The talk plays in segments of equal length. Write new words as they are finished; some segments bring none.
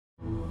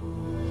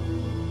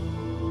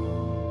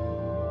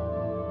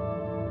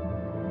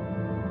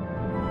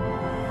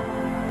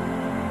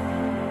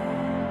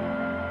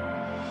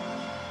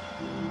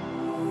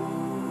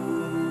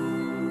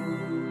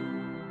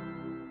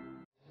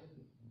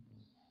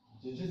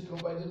They just go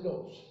by the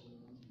nose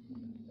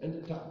and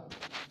the tongue.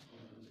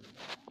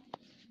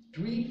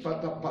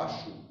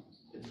 Dvipatapashu,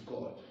 it's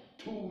called,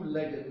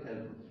 two-legged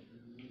animal.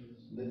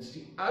 That's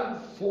the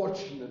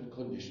unfortunate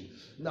condition.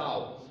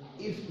 Now,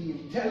 if the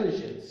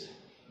intelligence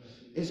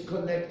is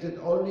connected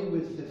only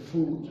with the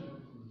food,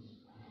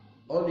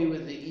 only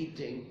with the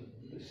eating,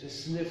 with the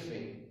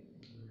sniffing,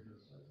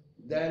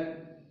 then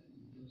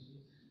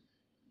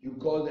you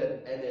call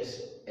that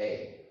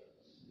NSA.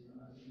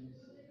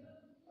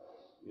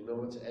 You know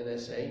what's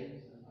NSA?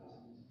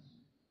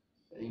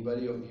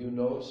 Anybody of you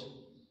knows?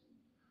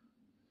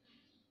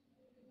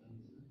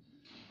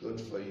 Good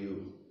for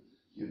you.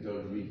 You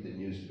don't read the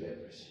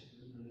newspapers.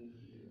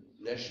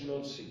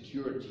 National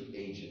Security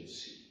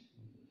Agency.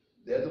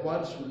 They're the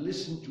ones who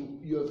listen to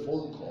your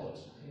phone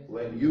calls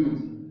when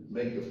you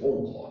make a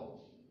phone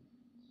call.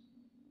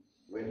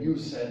 When you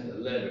send a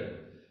letter.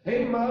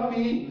 Hey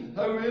mommy,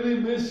 I really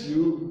miss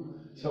you.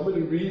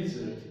 Somebody reads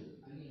it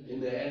in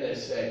the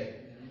NSA.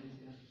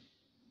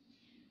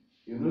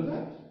 You know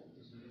that?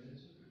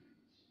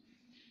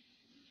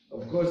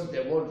 Of course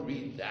they won't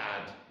read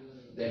that.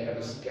 They have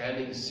a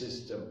scanning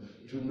system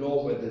to know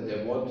whether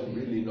they want to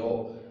really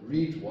know,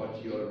 read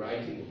what you're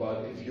writing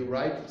about. If you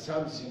write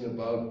something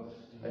about,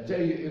 I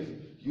tell you,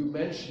 if you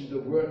mention the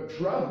word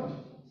Trump,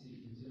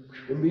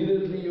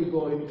 immediately you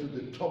go into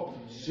the top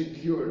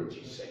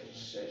security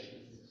session.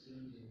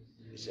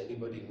 Does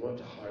anybody want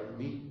to harm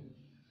me?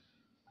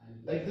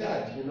 Like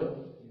that, you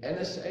know.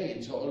 NSA,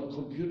 it's all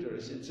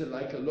computers. It's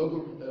like a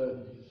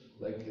logo,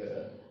 like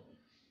a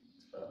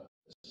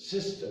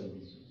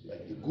system,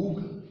 like the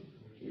Google,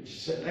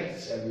 which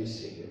selects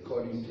everything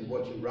according to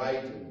what you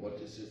write and what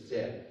is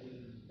there.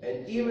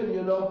 And even,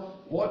 you know,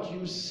 what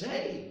you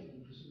say,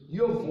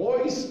 your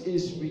voice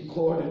is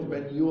recorded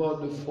when you're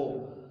on the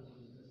phone.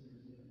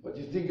 What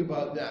do you think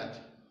about that,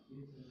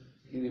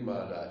 Giri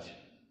Maharaj?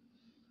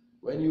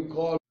 When you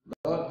call,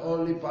 not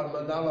only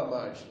Paramadvaiti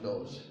Maharaj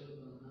knows,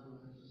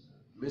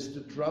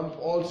 Mr. Trump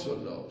also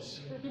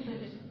knows.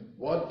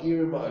 What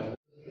Giri Maharaj?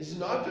 It's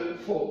not a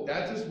folk.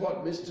 That is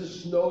what Mr.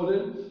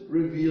 Snowden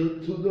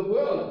revealed to the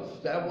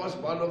world. That was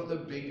one of the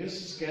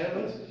biggest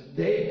scandals.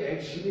 They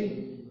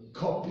actually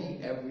copy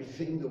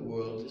everything the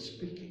world is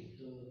speaking.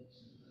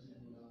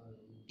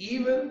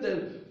 Even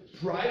the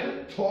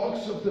private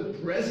talks of the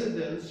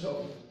presidents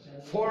of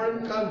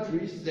foreign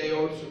countries, they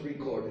also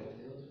recorded.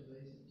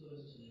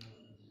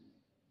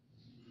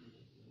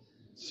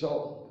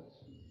 So,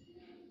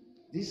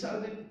 these are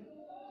the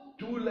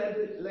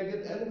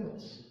two-legged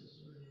animals.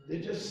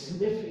 They're just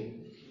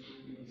sniffing.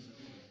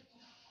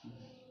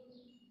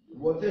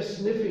 What they're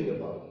sniffing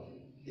about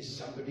is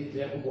somebody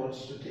there who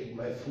wants to take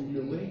my food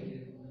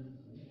away.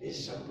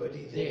 Is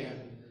somebody there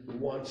who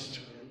wants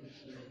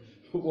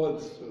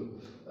to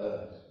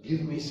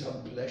give me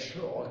some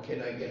pleasure, or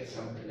can I get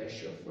some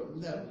pleasure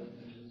from them?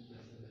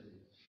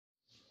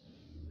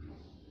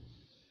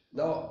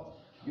 Now,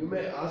 you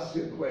may ask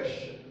a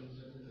question.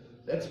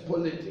 That's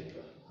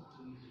political.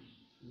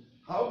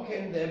 How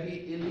can there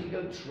be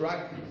illegal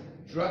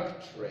drug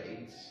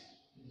trades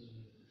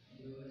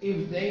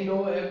if they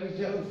know every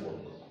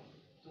telephone call?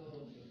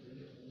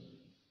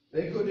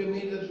 They could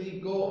immediately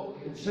go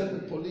and send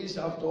the police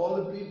after all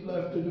the people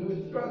have to do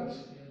with drugs.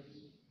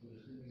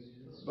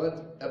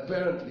 But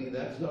apparently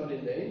that's not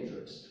in their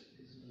interest.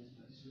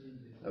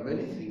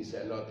 Many things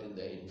are not in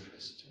their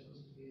interest.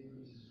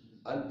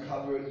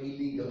 Uncover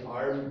illegal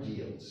arm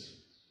deals.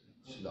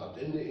 It's not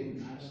in the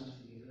interest.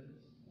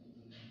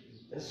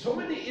 There's so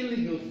many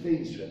illegal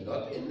things that are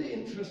not in the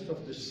interest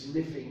of the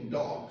sniffing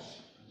dogs.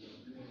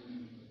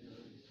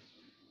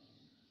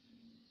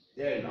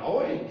 They're in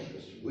our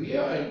interest. We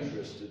are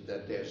interested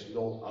that there's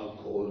no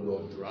alcohol,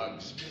 no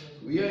drugs.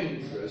 We are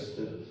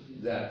interested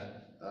that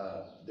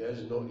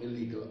there's no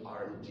illegal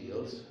arm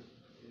deals,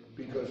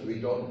 because we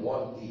don't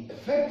want the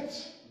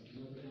effects.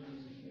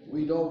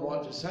 We don't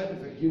want the side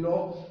effect. You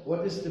know,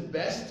 what is the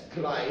best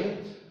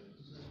client?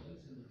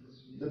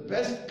 The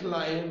best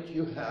client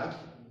you have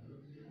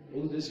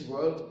in this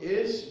world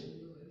is,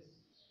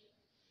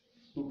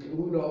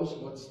 who knows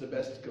what's the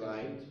best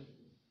client?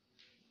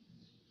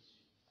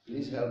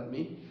 Please help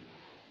me.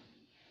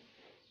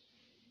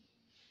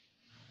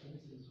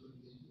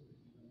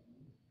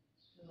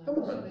 The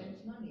one who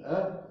spends money.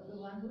 The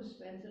one who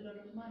spends a lot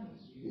of money.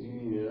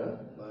 Yeah,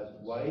 but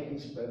why he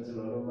spends a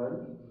lot of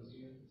money?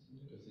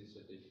 Because he's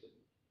addicted.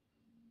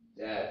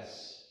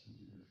 That's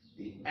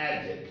the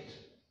addict.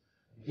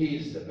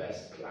 He's the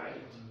best client.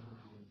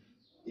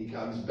 He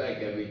comes back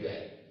every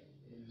day.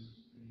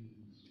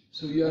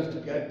 So you have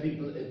to get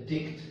people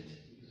addicted.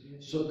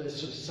 So the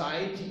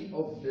society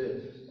of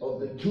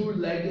the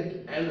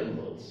two-legged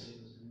animals,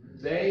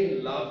 they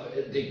love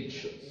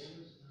addictions,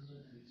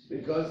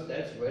 because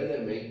that's where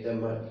they make their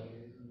money.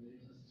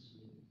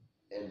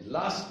 And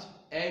lust,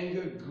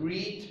 anger,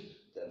 greed,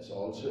 that's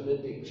also an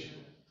addiction.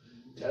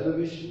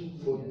 Television,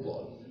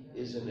 football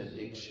is an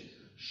addiction.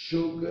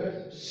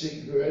 Sugar,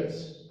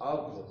 cigarettes,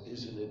 alcohol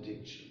is an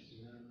addiction.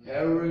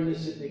 Heroin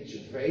is an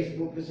addiction.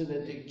 Facebook is an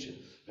addiction.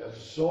 We have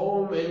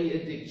so many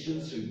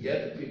addictions to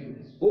get people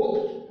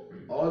hooked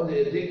on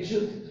the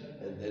addiction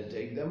and then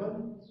take their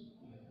money.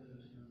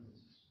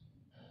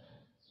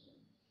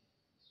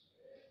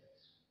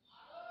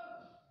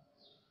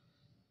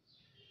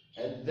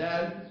 And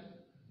then,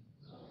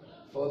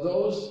 for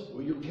those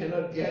who you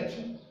cannot get,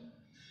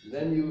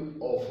 then you,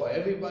 or for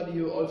everybody,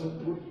 you also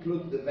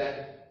put the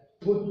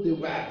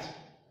VAT,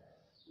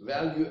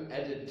 value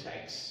added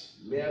tax,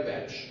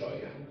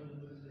 Mehrwertsteuer,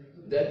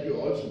 that you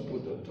also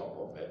put on top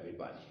of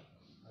everybody.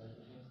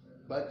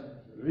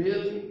 But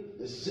really,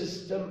 the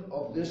system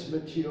of this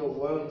material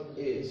world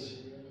is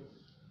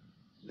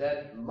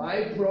that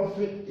my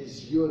profit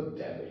is your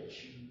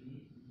damage.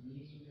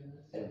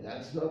 And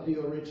that's not the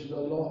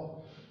original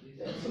law.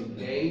 That's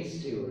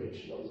against the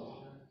original law.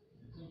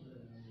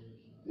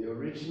 The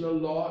original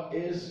law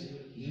is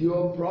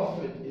your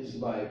profit is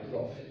my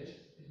profit.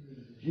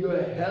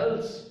 Your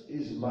health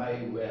is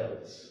my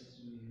wealth.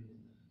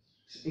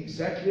 It's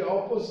exactly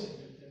opposite.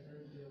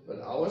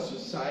 But our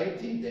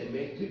society, they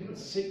make people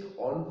sick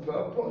on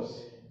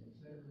purpose.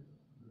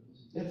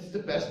 It's the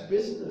best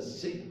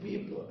business, sick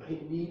people. I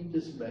need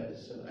this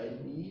medicine, I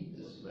need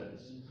this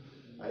medicine,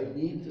 I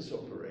need this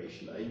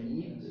operation, I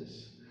need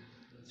this.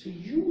 It's a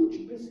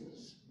huge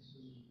business.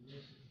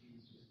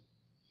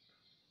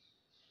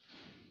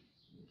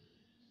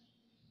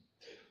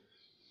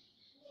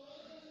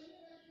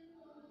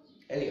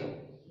 Anyhow,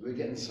 we're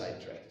getting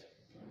sidetracked.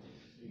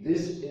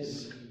 This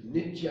is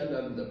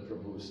Nityananda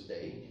Prabhu's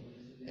day,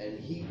 and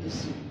he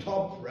is the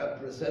top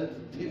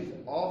representative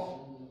of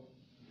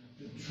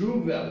the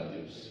true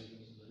values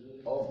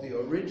of the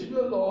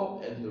original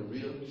law and the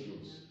real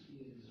truth.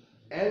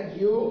 And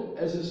you,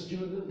 as a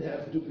student,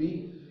 have to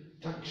be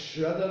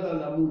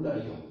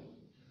takshradadanamunayo.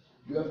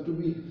 You have to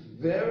be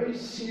very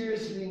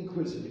seriously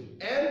inquisitive,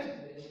 and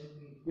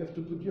you have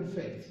to put your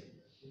faith.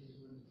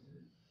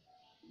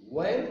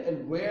 When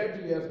and where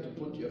do you have to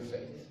put your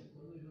faith?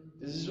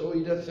 This is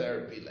Oida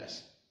therapy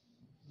lesson.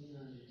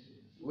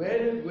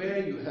 When and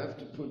where you have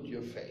to put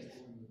your faith.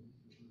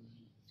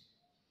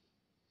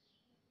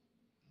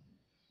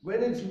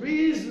 When it's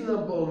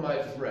reasonable,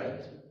 my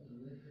friend,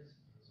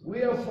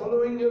 we are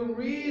following a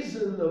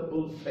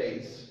reasonable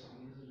faith.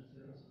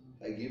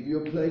 I give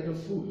you a plate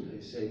of food.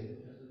 I say,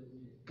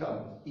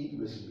 come, eat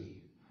with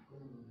me.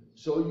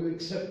 So you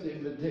accept the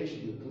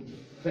invitation, you put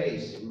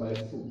faith in my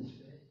food.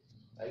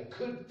 I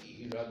could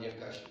be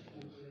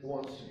Hiranyakashipu, who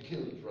wants to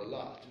kill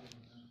Prahlad.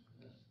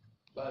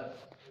 But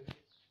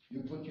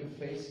you put your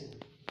faith in.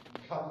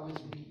 Come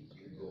with me,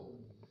 you go.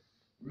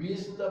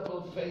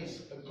 Reasonable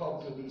faith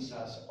accompanies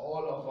us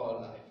all of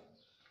our life.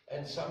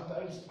 And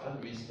sometimes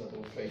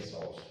unreasonable faith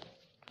also.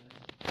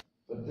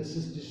 But this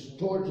is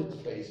distorted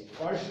faith,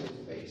 partial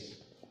faith.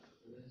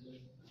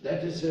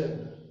 That is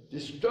a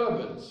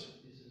disturbance.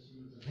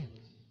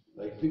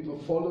 Like people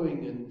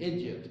following an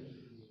idiot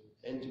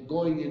and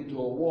going into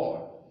a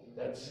war.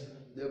 That's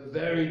the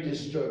very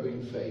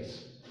disturbing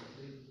faith.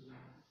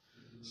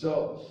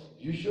 So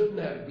you shouldn't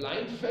have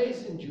blind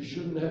faith and you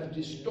shouldn't have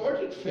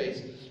distorted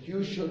faith.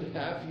 You should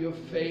have your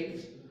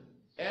faith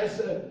as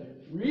a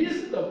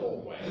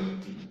reasonable way.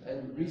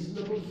 And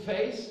reasonable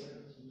faith,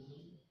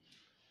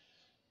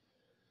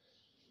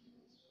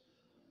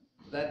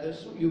 that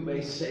is, you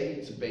may say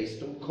it's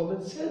based on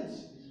common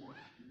sense.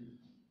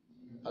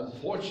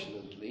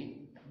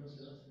 Unfortunately,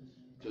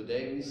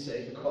 today we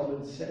say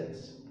common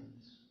sense,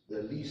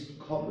 the least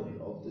common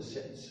of the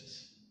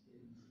senses.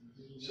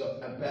 So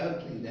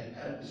apparently there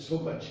aren't so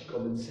much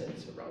common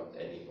sense around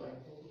anymore.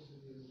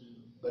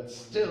 But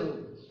still,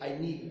 I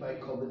need my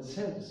common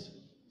sense.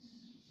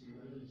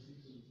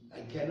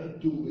 I cannot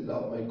do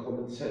without my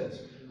common sense.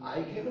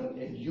 I cannot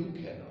and you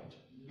cannot.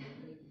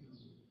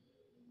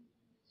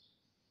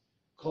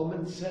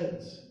 Common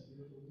sense,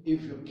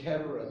 if your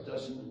camera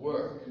doesn't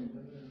work,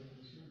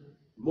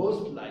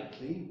 most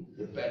likely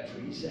the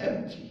battery is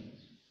empty.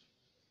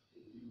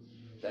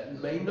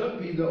 That may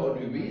not be the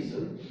only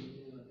reason.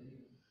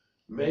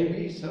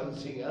 Maybe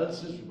something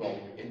else is wrong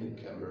in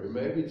the camera,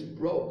 maybe it's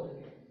broke.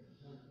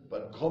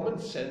 But common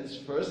sense,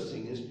 first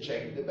thing is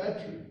check the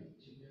battery.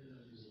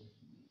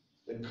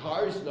 The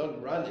car is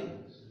not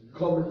running.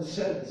 Common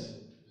sense,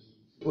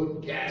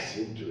 put gas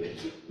into it.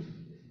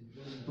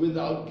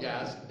 Without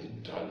gas,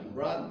 it doesn't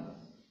run.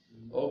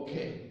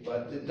 Okay,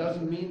 but it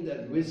doesn't mean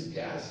that with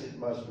gas it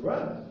must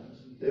run.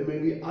 There may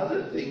be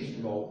other things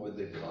wrong with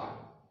the car.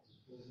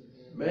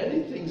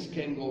 Many things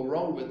can go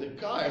wrong with the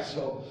car,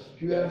 so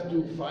you have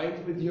to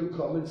find with your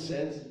common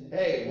sense,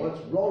 hey,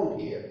 what's wrong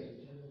here?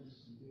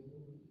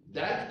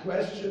 That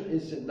question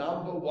is the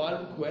number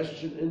one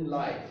question in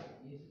life.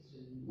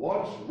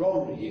 What's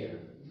wrong here?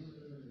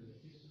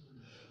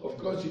 Of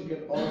course, you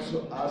can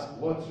also ask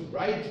what's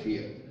right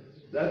here.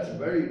 That's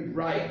very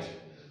bright.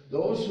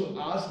 Those who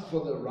ask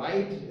for the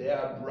right, they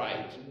are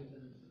bright.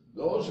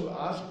 Those who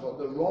ask for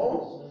the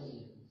wrong,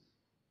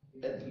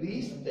 at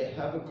least they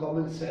have a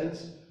common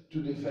sense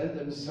to defend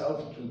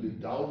themselves to the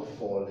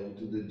downfall and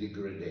to the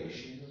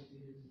degradation.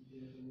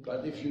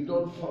 But if you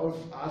don't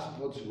ask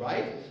what's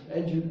right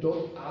and you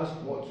don't ask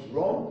what's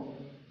wrong,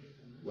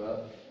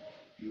 well,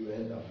 you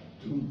end up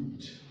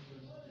doomed.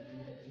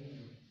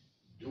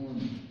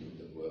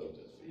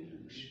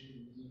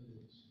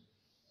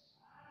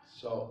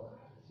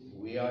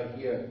 are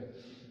here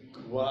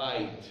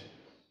quite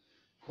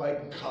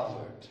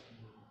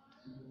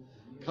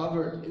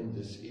covered in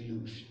this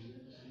illusion.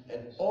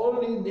 And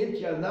only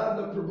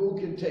Nityananda Prabhu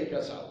can take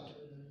us out.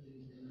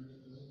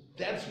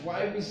 That's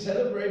why we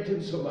celebrate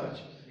him so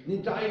much.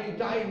 Nitai,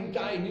 Nitai,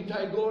 Nitai,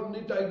 Nitai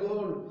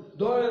Gaur,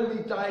 Doyal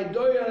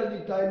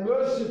Nitai,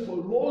 merciful,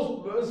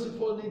 most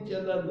merciful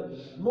Nityananda,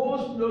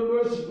 most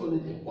merciful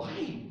Nityananda.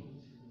 Why?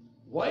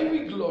 Why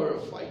we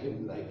glorify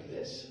him like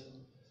this?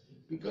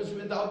 Because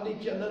without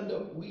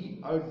Nityananda, we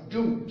are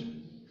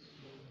doomed.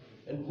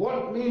 And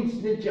what means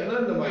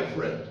Nityananda, my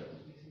friend?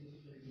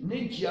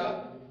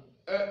 Nitya,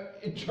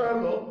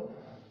 eternal,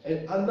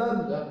 and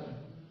Ananda,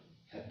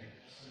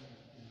 happiness.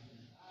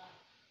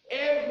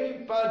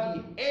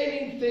 Everybody,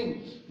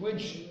 anything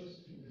which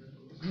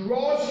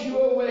draws you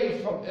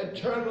away from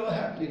eternal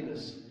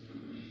happiness,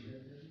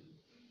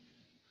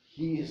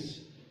 he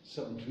is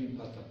some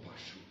Tripata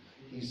Pashu.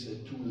 He's a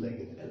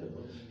two-legged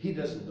animal. He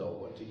doesn't know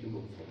what the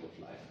human form of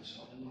life is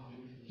all about.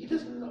 He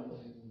doesn't know.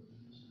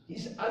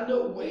 He's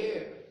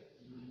unaware.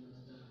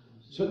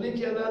 So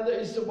Nityananda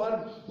is the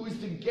one who is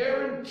the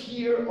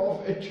guarantor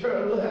of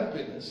eternal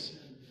happiness.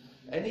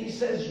 And he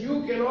says,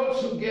 you can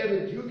also get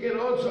it, you can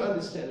also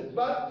understand it,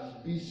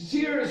 but be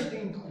seriously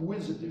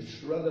inquisitive,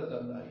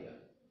 Shraddha.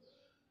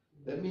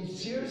 That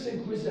means seriously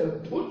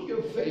inquisitive. Put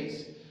your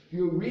faith,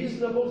 your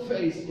reasonable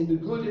faith in the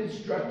good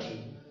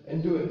instruction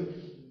and do it.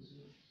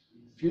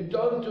 If you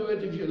don't do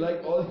it, if you're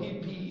like all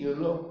hippie, you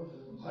know,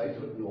 I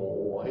don't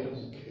know, I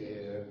don't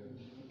care,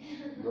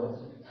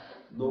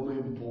 no me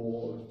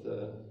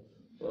importa,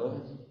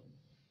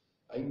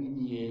 I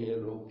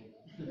miniero.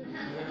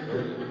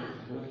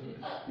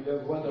 You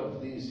have one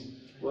of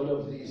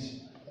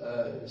these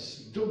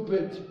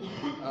stupid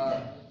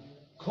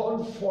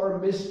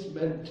conformist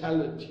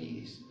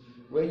mentalities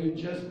where you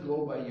just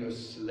go by your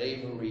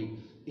slavery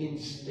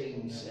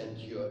instincts and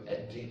your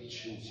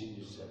addictions and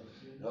you say,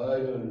 I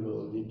don't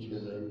know,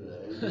 Nityananda,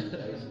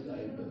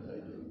 I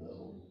don't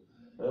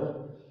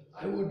know.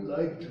 I would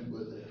like to,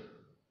 but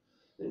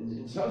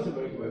in South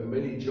America we have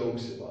many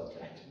jokes about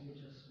that.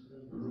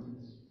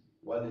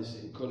 One is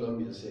in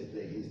Colombia, said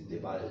he's de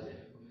balde.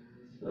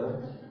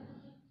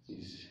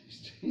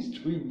 He's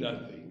doing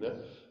nothing. No?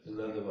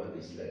 Another one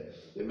is that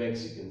the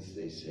Mexicans,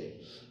 they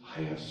say,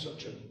 I have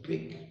such a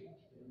big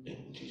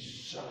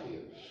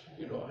desire.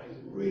 You know, I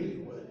really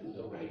want to do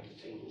the right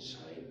things.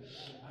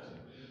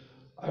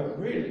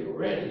 I'm really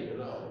ready, you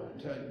know,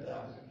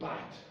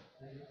 but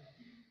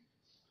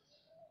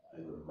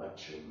I'm a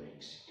macho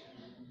Mexican.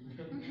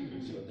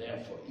 So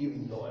therefore,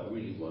 even though I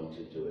really want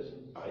to do it,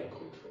 I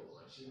control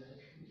myself.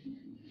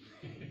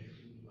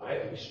 I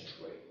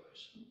restrain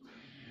myself.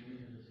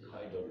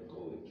 I don't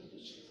go into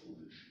this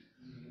foolish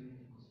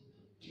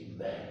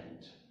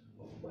demand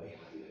of my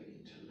higher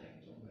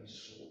intellect, of my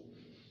soul.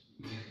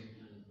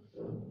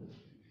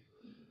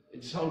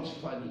 It sounds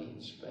funny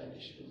in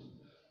Spanish.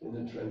 In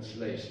the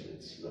translation,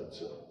 it's not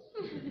so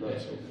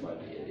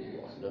funny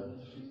anymore. No?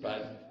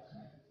 But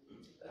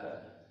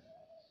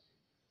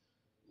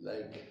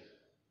like.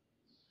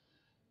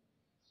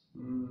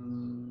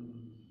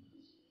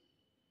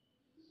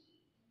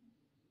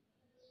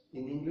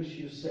 In English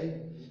you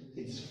say,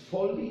 it's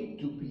folly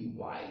to be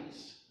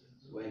wise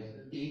when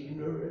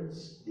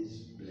ignorance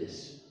is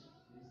bliss.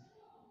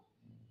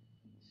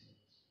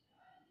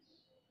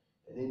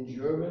 And in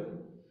German,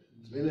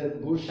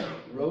 Wilhelm Busch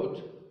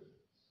wrote,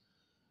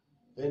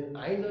 wenn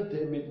einer,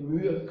 der mit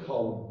Mühe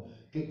kaum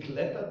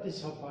geklettert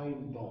ist auf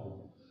einen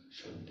Baum,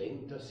 schon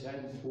denkt, dass er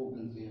ein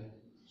Vogel wäre,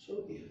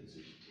 so irrt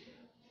sich der.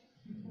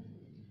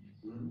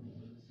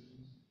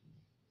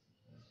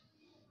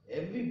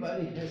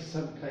 Everybody has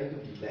some kind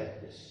of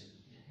madness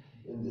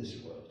in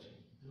this world.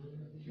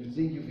 You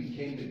think you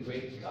became the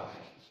great guy,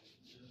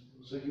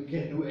 so you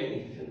can do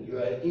anything, you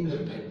are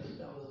independent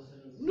now.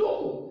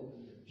 No!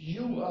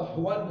 You are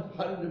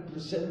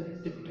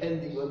 100%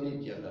 depending on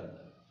Nityananda.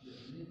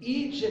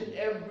 Each and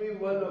every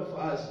one of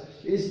us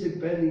is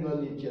depending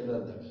on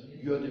Nityananda.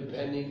 You're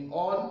depending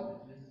on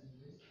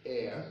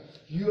air,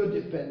 you're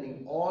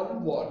depending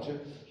on water,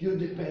 you're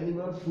depending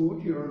on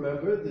food. You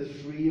remember the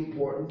three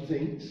important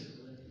things?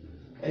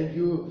 And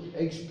you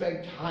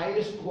expect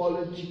highest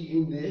quality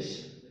in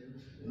this.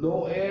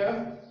 No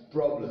air,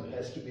 problem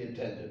has to be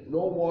attended.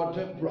 No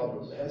water,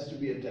 problem has to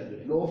be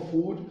attended. No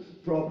food,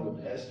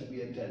 problem has to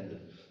be attended.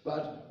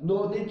 But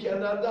no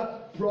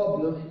Nityananda,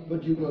 problem,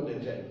 but you don't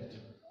attend it.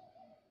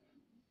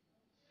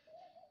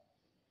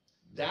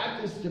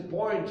 That is the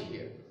point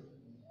here.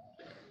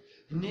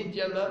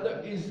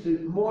 Nityananda is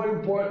more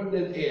important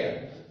than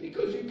air.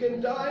 Because you can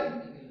die,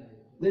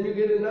 then you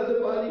get another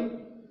body,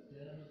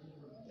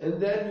 and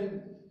then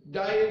you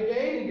die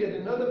again, you get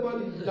another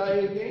body, you die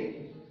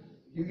again.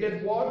 You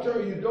get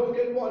water, you don't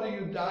get water,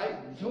 you die.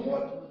 So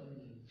what?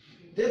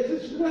 That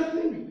is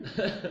nothing.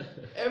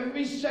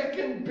 Every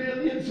second,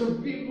 billions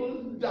of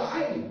people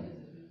die.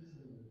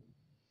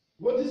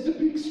 What is the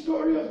big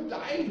story of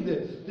dying?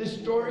 The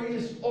story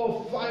is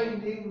of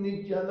finding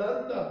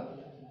Nityananda.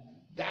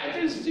 That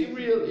is the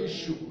real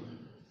issue.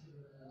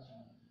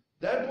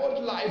 That's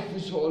what life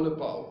is all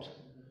about.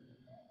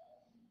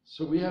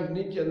 So we have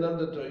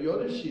Nityananda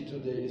Trayodashi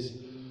today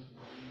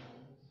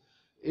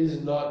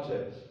is not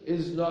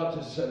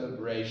a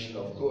celebration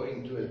of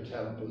going to a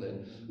temple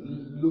and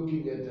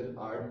looking at an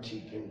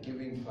artik and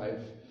giving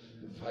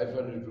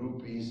 500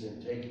 rupees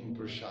and taking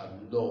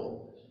prasad.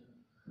 No,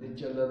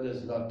 Nityananda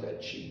is not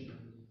that cheap.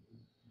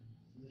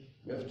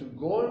 You have to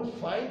go and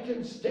find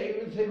and stay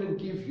with him and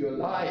give your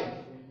life.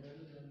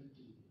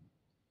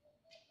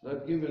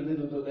 Not give a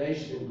little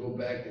donation and go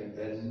back and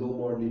then no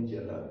more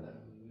Nityananda.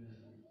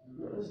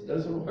 No, it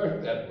doesn't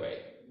work that way.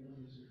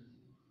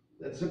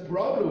 That's a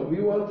problem.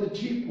 We want the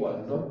cheap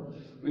one, no?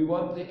 We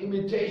want the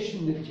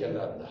imitation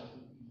Nityananda.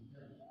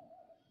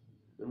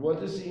 And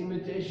what is the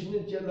imitation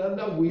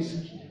Nityananda?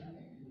 Whiskey.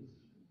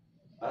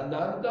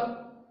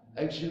 Ananda,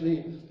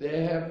 actually,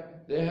 they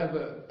have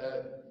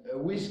a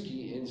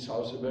whiskey in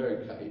South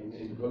America,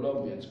 in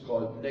Colombia. It's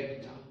called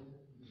nectar.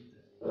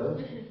 Huh?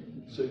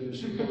 So you're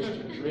supposed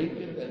to drink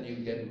it and you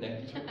get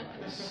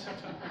nectarized.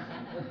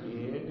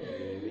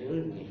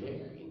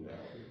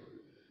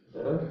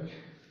 Huh?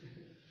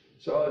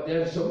 So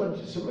there's so much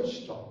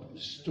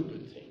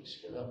stupid things,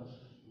 you know.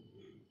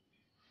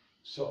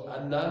 So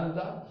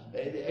Ananda,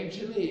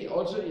 actually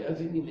also I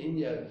think in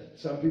India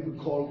some people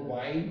call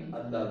wine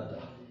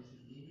Ananda.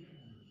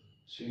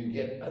 So you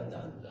get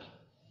Ananda.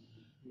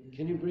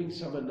 Can you bring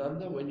some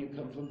Ananda when you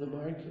come from the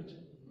market?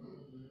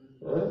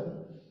 Huh?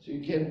 So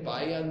you can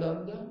buy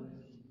Ananda?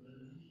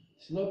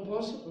 It's not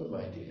possible,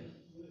 my dear.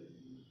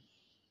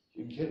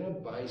 You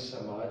cannot buy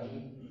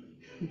Samadhi.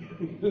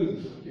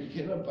 You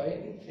cannot buy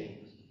anything.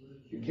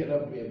 You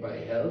cannot buy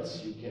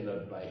health, you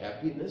cannot buy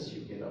happiness,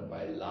 you cannot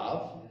buy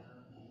love.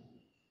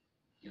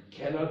 You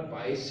cannot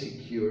buy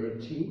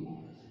security.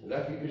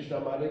 Rakhi Krishna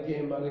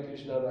Madake, Madake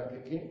Krishna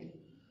Rakake.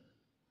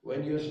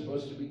 When you're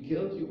supposed to be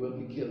killed, you will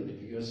be killed.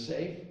 If you're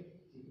safe,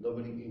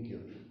 nobody can kill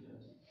you.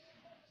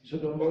 So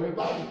don't worry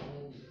about it.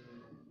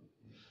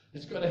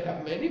 It's going to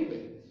happen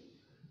anyway.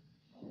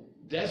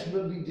 Death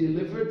will be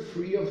delivered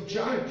free of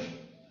charge.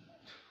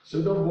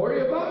 So don't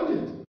worry about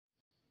it.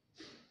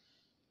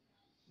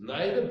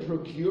 Neither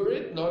procure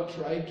it nor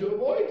try to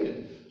avoid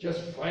it.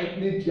 Just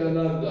find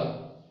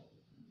Nityananda.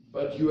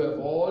 But you have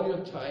all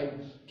your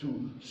time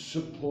to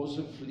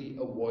supposedly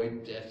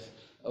avoid death,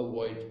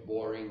 avoid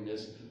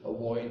boringness,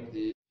 avoid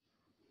this.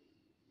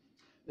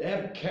 They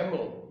have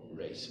camel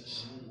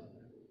races.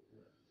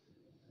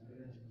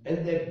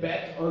 And they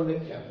bet on the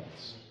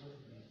camels.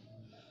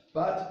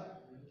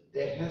 But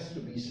there has to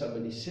be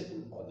somebody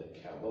sitting on the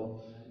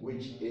camel,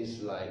 which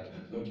is like,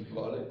 what do you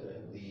call it,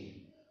 the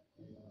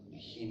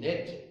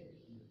jinete,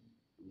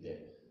 the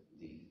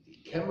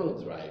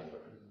camel driver.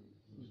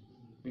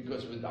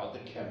 Because without the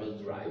camel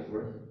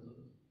driver,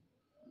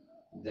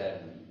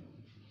 then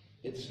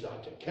it's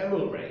not a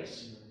camel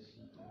race.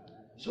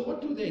 So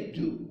what do?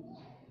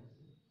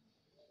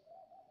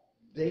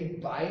 They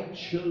buy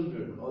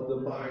children on the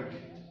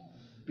market,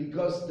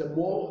 because the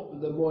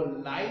more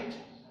light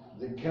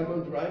the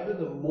camel driver,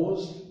 the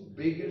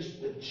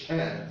biggest the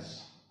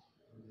chance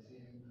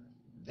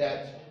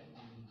that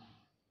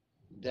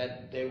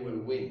they will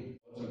win.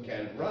 Also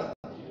can't run,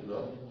 you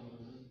know.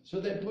 So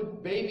they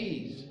put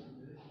babies,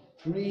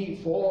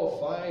 3, 4,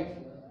 5,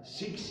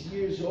 6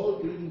 years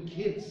old little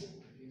kids,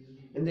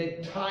 and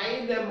they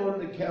tie them on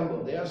the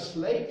camel. They are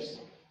slaves.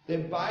 They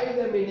buy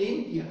them in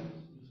India,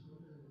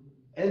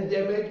 and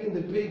they're making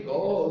the big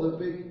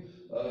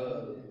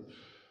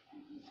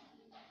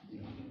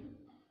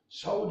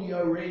Saudi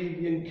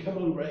Arabian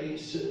camel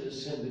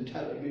races, and the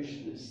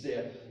television is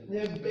there. And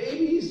there are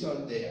babies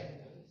on there,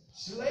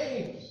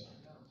 slaves,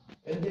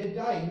 and they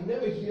die. You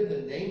never hear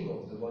the name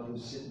of the one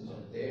who's sitting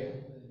on there.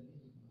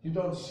 You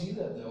don't see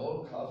them, they're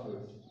all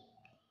covered.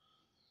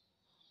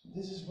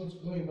 This is what's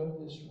going on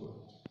in this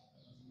world.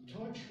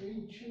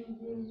 Torturing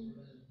children.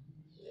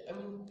 I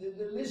mean,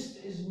 the list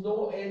is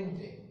no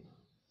ending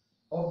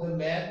of the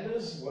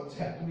madness, what's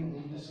happening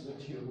in this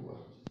material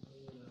world.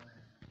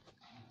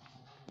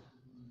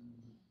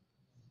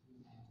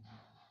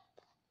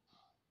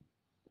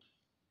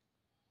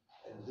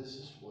 And this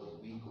is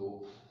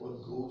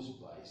what goes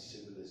by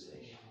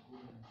civilization.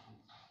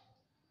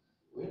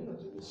 We're not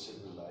in a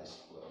civilized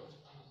world.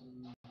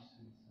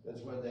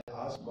 That's why they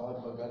asked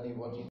Mahatma Gandhi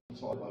what he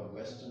thought about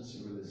Western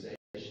civilization.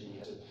 He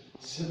said,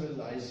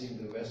 civilizing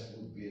the West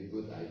would be a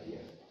good idea.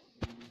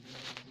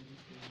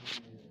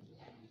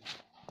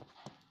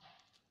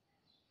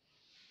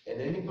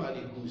 And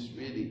anybody who's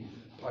really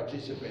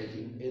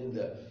participating in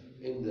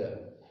the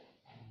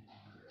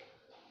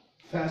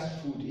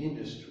fast food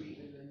industry,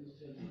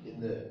 in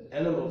the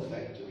animal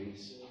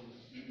factories,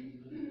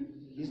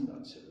 he's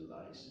not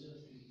civilized.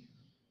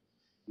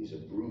 He's a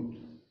brute.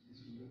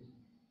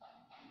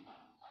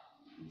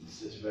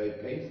 This is very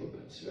painful,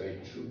 but it's very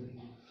true.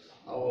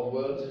 Our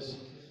world is,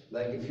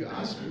 like, if you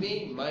ask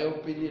me, my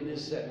opinion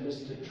is that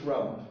Mr.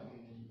 Trump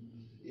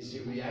is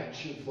a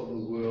reaction for the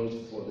world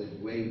for the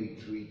way we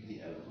treat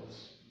the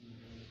animals.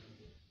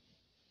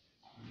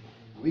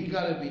 We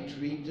gotta be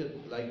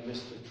treated like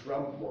Mr.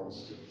 Trump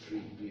wants to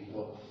treat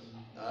people.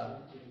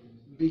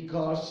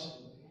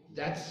 because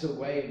that's the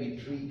way we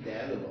treat the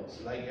animals.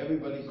 Like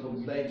everybody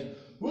complains,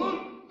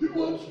 well, he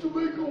wants to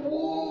make a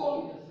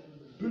wall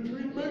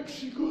between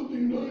Mexico and the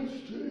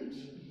United States.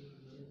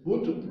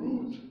 What a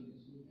brute.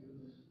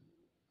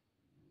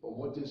 But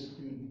what are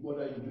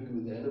you doing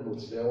with the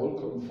animals? They're all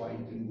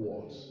confined in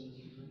walls.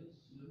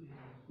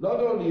 Not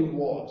only in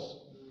walls.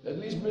 At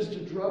least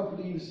Mr. Trump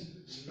leaves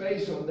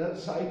space on that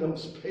side and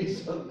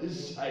space on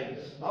this side.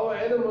 Our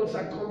animals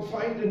are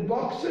confined in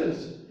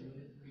boxes.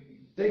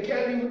 They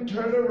can't even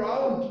turn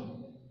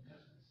around.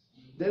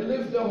 They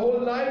live their whole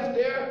life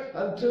there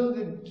until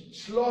the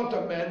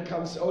slaughter man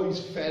comes. Oh, he's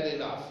fat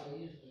enough.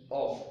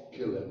 Off,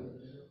 kill him.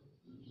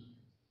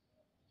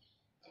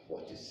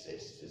 What is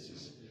this? This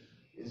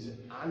is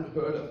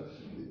unheard of.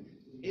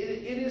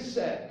 It is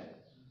sad.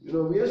 You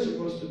know, we are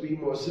supposed to be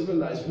more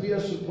civilized. We are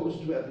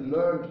supposed to have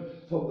learned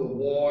from the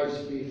wars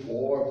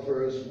before,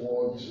 First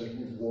War,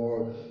 Second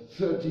War,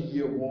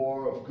 30-year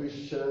War of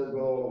Christians,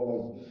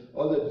 all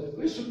that.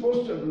 We're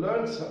supposed to have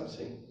learned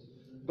something.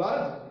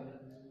 But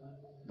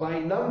by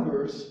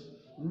numbers,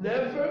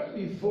 never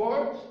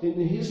before in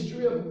the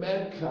history of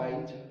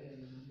mankind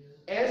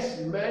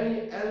as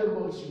many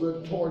animals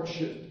were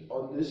tortured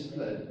on this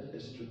planet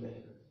as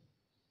today.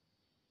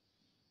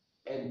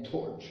 And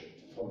tortured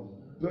from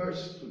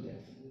birth to death.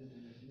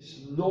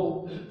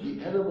 No,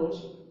 the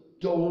animals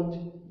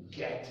don't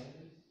get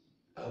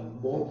a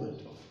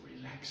moment of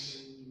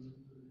relax.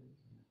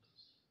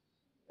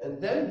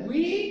 And then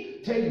we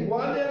take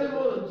one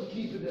animal and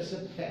keep it as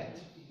a pet.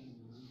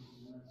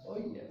 Oh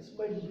yes,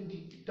 my little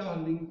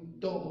darling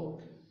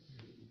dog.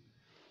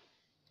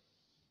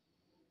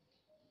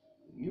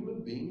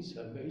 Human beings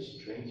are very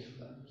strange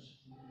fellows.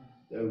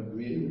 They're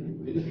really,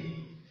 really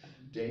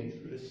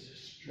dangerous,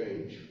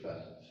 strange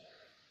fellows.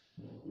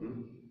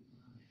 You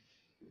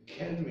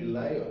can't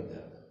rely on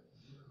them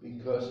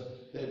because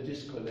they're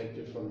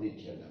disconnected from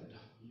Nityananda.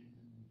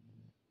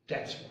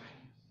 That's why.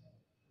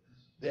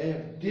 They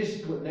have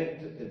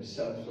disconnected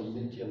themselves from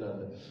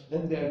Nityananda.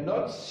 And they're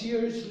not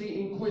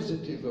seriously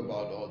inquisitive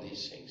about all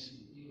these things.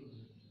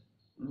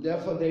 And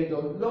therefore they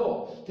don't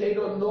know. They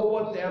don't know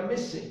what they're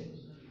missing.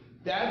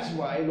 That's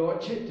why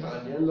Lord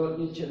Chaitanya and Lord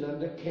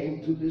Nityananda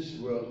came to this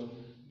world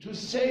to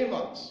save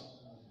us.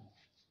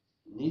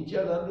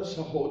 Nityananda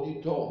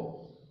Sahodito.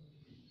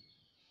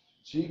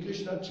 Sri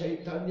Krishna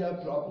Chaitanya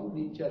Prabhu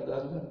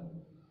Nityananda.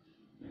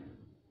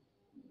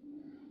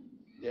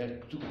 They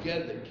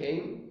together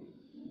came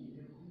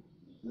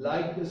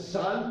like the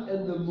sun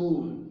and the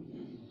moon.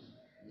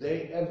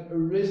 They have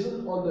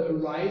arisen on the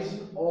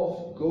horizon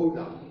of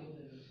Goda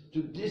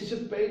to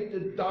dissipate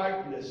the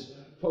darkness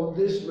from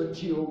this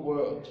material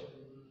world.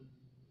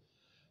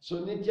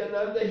 So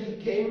Nityananda,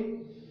 he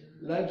came,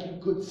 like you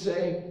could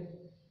say,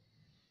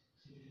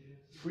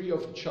 free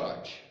of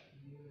charge.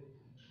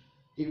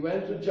 He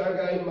went to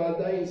Jagai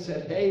Mada and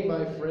said, hey,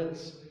 my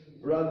friends,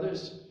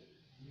 brothers,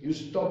 you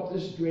stop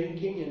this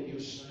drinking and you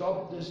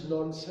stop this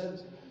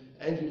nonsense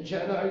and you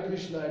chant Hare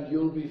Krishna and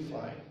you'll be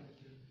fine.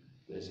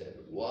 They said,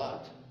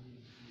 what?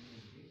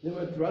 They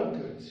were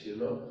drunkards, you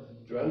know.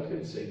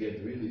 Drunkards, they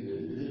get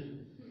really,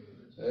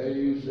 hey,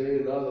 you say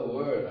another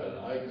word and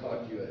I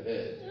cut your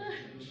head.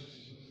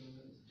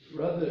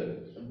 Brother,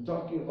 I'm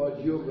talking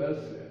about your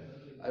welfare.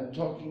 I'm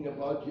talking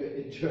about your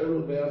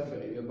eternal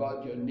welfare,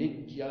 about your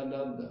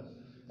Nityananda.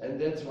 And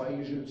that's why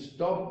you should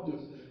stop the,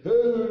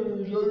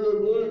 hey,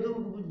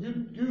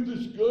 give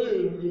this guy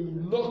a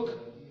knock.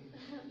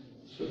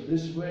 So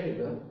this way,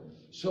 no?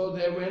 So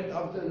they went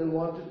after and they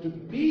wanted to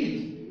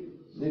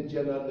beat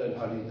Nityananda and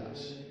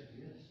Haridas.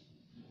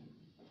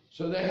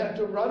 So they had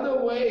to run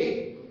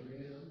away.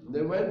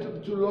 They went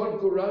to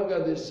Lord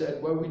Gauranga, they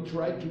said, well, we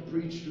tried to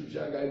preach to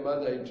Jagai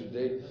Madai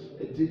today,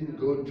 it didn't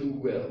go too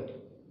well.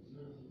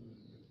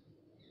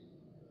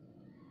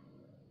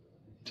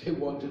 They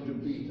wanted to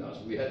beat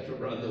us, we had to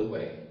run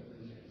away.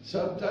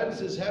 Sometimes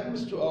this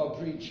happens to our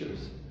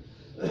preachers.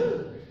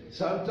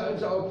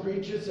 Sometimes our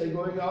preachers are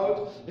going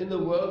out in the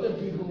world and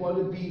people want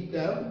to beat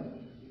them.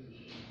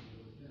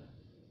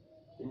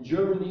 In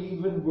Germany,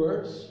 even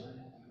worse.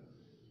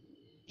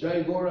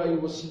 Jai Gora, he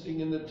was sitting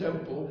in the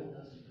temple.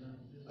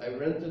 I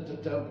rented the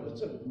temple,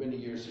 it's many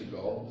years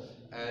ago,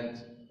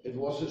 and it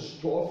was a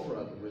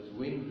storefront with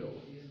window.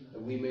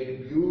 And we made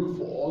a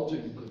beautiful altar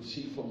you could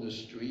see from the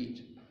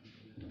street.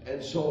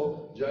 And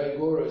so Jai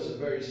Gora is a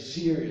very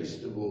serious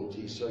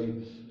devotee, so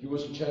he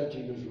was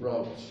chanting his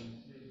rounds.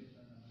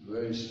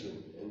 Very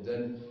strict. And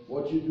then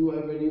what you do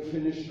when you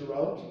finish the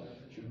round,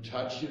 you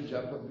touch your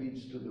japa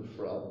beads to the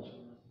front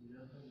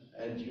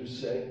and you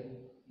say,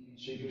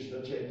 Shri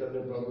Krishna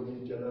Chaitanya Prabhu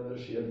Nityananda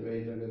Shri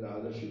Advaita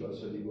Gadadhara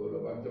Shivasadi Gaura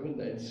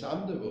Bhaktavinda. And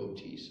some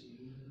devotees,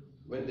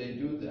 when they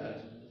do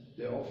that,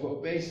 they offer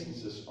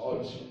obeisances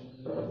also.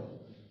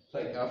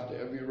 Like after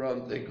every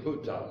round they go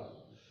down.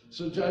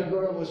 So Jai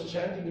Gora was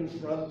chanting in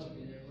front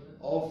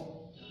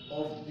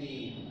of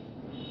the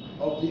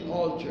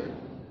altar,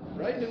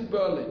 right in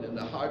Berlin, in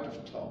the heart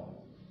of town.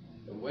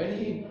 And when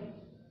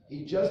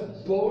he just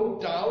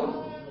bowed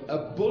down, a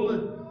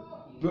bullet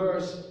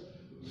burst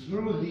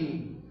through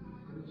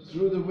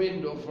through the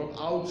window from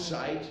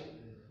outside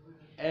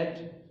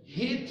and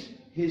hit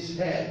his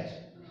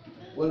head.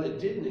 Well, it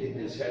didn't hit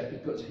his head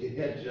because his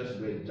head just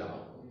went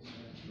down.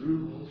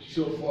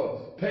 So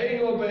for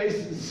paying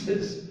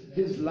obeisances,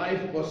 his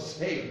life was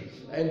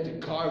saved, and the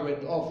car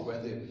went off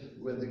where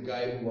the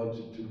guy who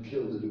wanted to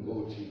kill the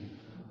devotee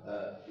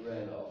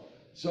ran off.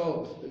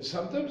 So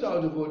sometimes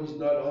our devotees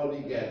not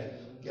only get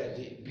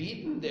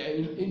beaten, they're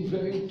in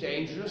very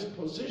dangerous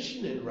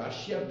position. In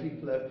Russia,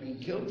 people have been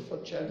killed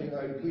for chanting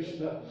Hare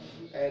Krishna,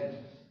 and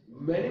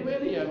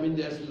many. I mean,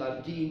 there's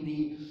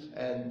Ladini,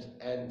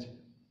 and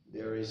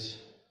there is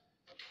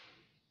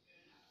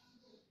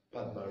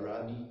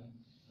Padmarani,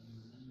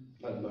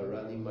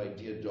 my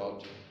dear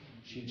daughter.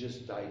 She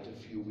just died a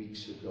few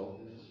weeks ago,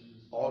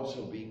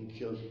 also being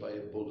killed by a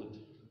bullet.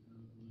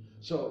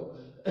 So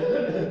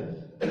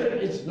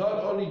it's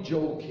not only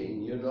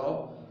joking, you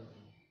know.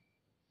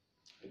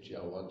 Actually,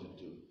 I wanted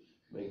to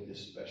make this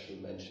special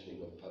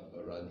mentioning of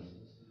Padmarani,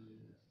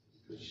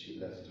 because she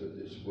left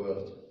this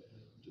world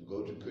to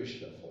go to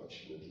Krishna,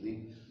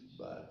 fortunately,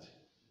 but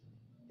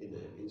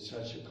in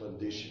such a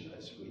condition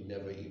as we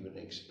never even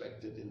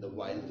expected in the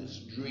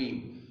wildest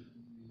dream.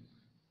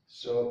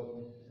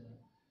 So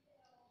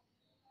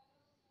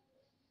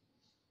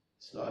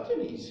it's not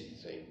an easy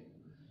thing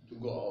to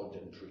go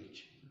out and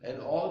preach.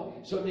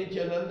 So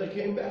Nityananda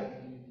came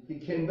back. He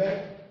came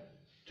back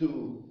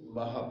to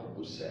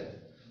Mahaprabhu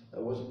said,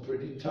 that was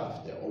pretty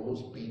tough. They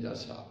almost beat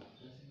us up.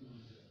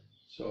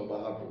 So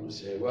Mahaprabhu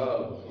said,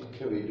 well, what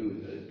can we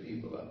do? The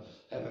people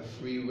have a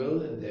free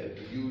will and they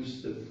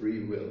abuse the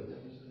free will.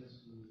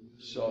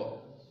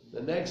 So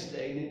the next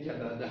day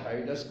Nityananda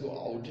hired us go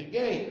out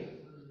again.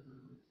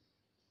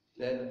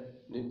 Then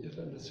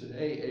Nityananda said,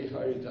 hey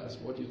Haridas,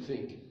 what do you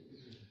think?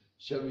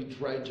 Shall we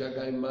try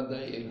Jagai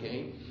Madai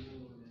again?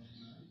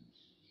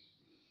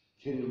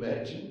 Can you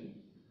imagine?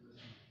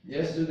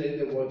 Yesterday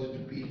they wanted to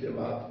beat them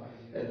up,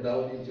 and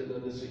now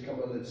Nityananda said,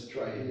 come on, let's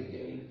try it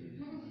again.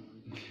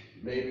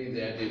 Maybe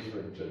they're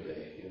different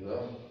today, you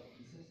know?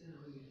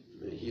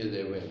 And here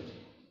they went.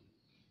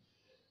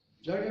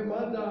 Jagai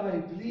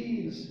Madai,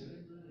 please,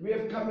 we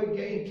have come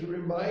again to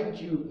remind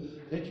you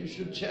that you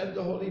should chant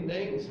the holy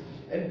names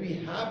and be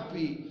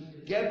happy,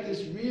 get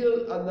this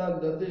real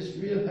ananda, this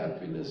real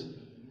happiness,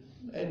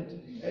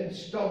 and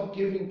stop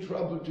giving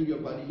trouble to your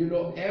body. You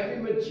know,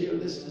 every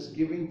materialist is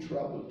giving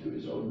trouble to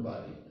his own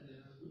body.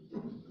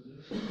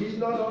 He's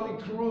not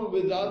only cruel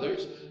with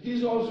others,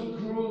 he's also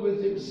cruel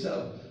with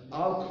himself.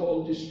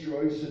 Alcohol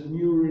destroys the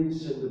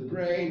neurons in the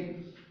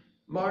brain.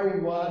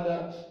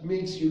 Marijuana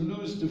makes you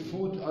lose the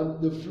foot on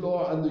the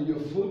floor under your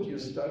foot. You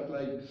start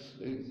like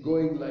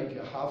going like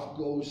a half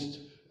ghost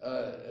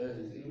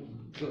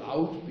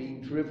cloud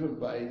being driven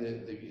by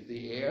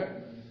the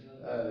air.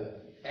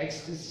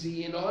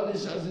 Ecstasy and all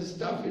this other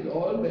stuff, it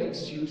all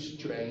makes you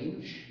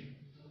strange.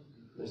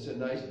 There's a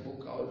nice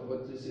book out,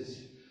 what this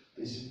is,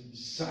 this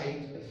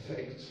side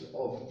effects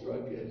of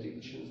drug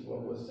addictions.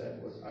 What was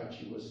that? What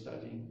Archie was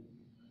studying?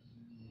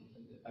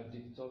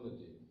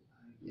 Addictology.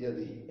 Yeah,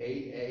 the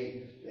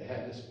AA, they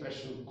had a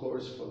special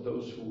course for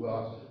those who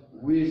are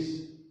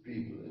with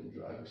people in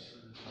drugs.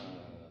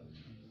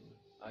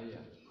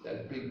 Yeah.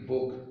 That big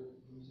book.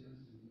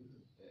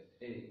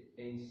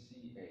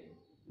 ACA.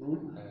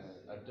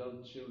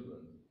 Adult children.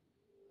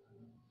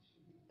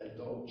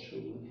 Adult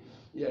children.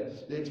 Yeah,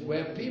 that's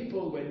where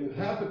people, when you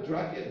have a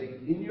drug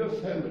addict in your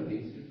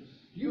family,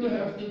 you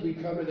have to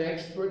become an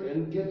expert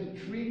and get the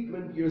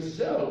treatment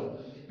yourself.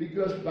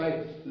 Because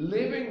by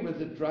living with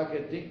the drug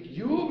addict,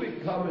 you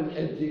become an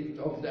addict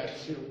of that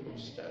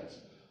circumstance.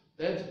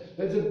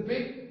 That's a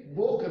big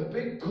book, a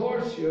big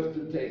course you have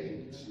to take.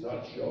 It's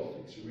not joke,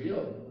 it's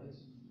real.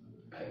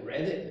 I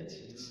read it,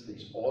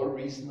 it's all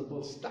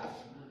reasonable stuff.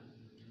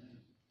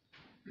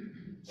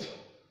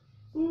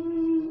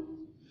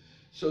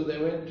 So they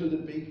went to the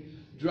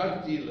big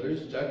drug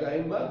dealers,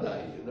 Jagai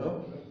Madai, you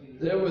know.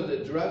 There were the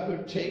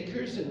drug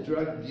takers and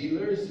drug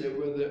dealers, they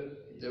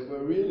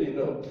were really, you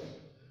know,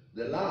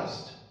 the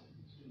last.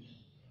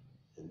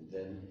 And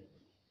then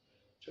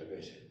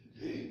Jagai said,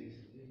 hey,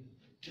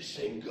 the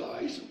same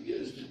guys from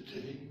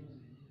yesterday.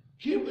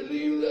 Can you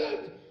believe that?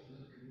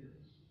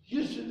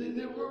 Yesterday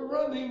they were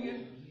running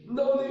and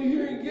now they're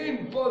here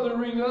again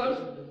bothering us.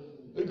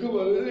 Hey, come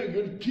on, they're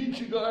going to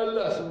teach a guy a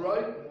lesson,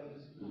 right?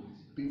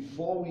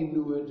 Before we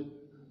knew it,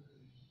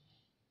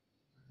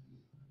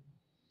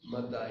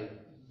 Madai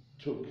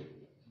took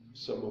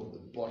some of the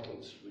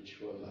bottles which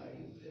were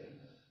lying there,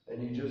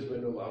 and he just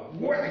went over,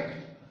 whack!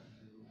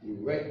 He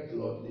whacked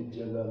Lord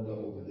Nityananda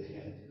over the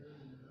head,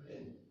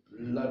 and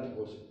blood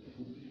was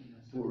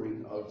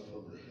pouring out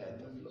from the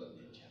head of Lord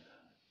Nityananda.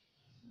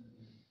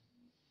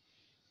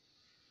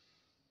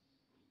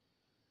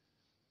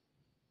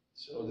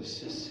 So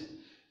this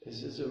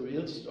is a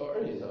real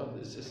story, you know.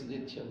 This is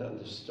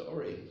Nityananda's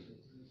story.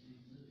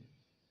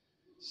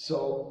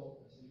 So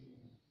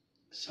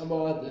some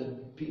of the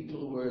people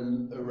who were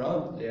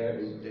around there,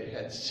 and they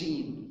had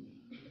seen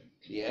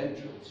the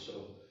entrance,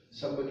 so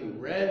somebody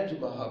ran to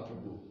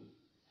Mahaprabhu.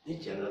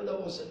 Nityananda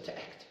was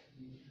attacked.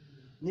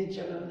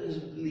 Nityananda is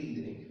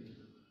bleeding.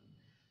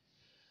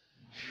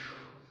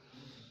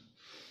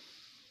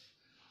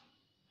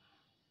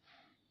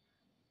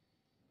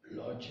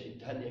 Lord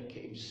Chaitanya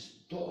came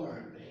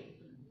storming.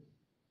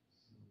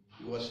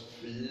 He was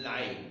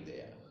flying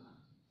there.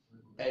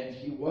 And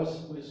he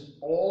was with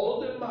all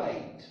the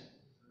might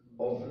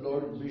of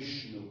Lord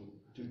Vishnu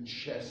to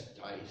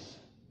chastise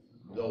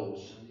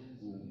those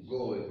who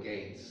go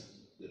against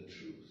the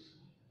truth.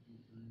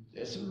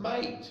 There's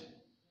might.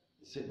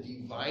 It's a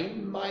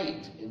divine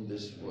might in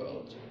this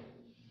world.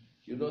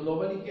 You know,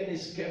 nobody can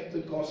escape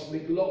the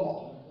cosmic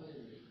law.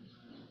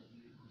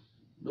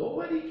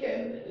 Nobody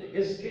can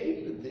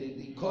escape it.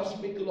 The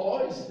cosmic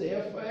law is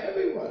there for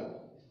everyone.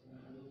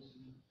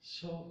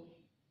 So,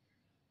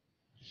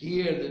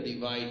 here the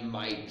divine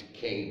might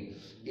came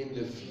in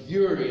the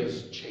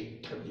furious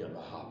Chaitanya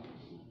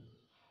Mahaprabhu.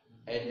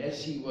 And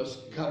as he was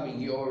coming,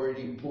 he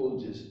already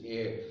pulled his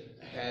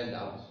hand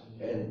up,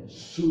 and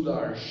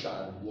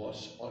Sudarshan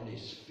was on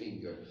his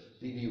finger,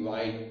 the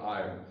divine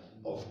arm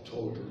of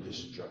total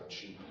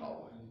destruction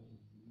power.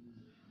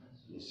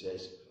 He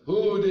says,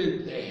 who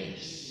did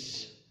this?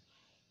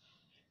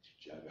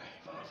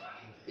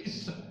 He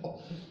saw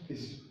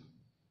his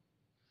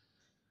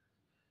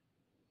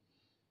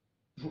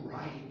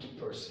bright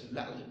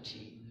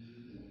personality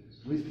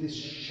with this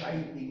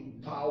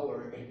shining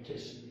power and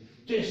this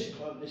disc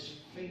on his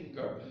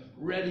finger,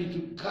 ready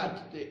to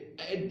cut the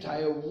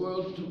entire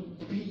world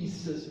to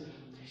pieces.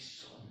 They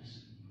saw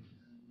this.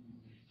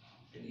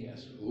 And he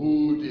asked,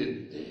 who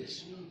did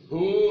this?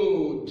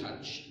 Who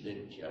touched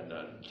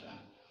Nityananda?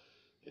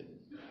 And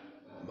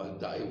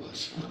Madai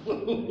was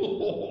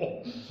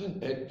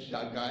and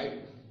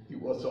Jagai, he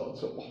was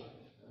also.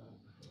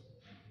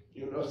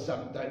 You know,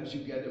 sometimes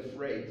you get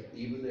afraid,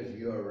 even if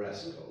you're a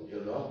rascal,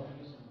 you know.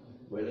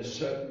 When a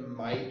certain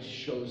might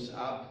shows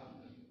up,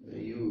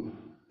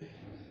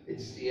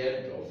 it's the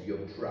end of your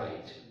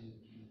pride.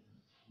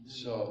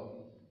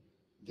 So,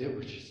 they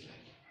were just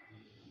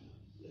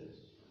like,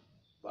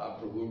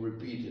 Mahaprabhu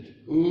repeated,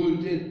 who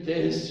did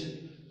this?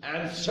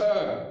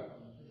 Answer!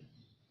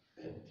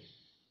 And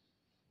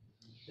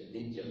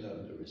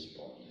Nityananda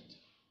responded,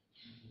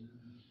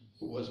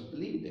 who was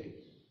bleeding.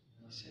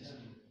 He says,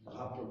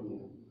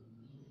 Mahaprabhu,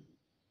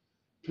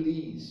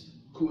 please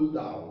cool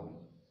down.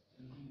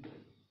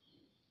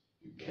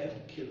 You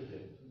can't kill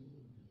him.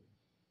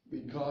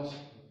 Because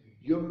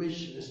your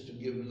mission is to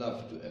give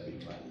love to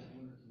everybody.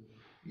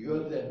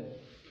 You're the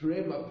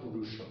Prema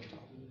Purushottam.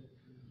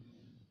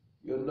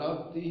 You're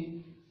not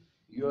the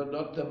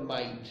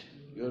might.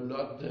 You're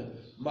not the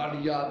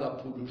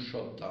Maryada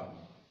Purushottam.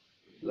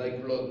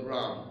 Like Lord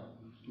Ram,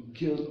 who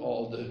killed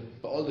all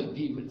the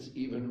demons,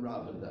 even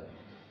Ravana.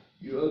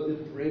 You're the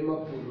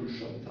Prema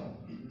Purushottam.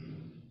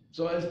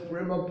 So as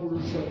Prema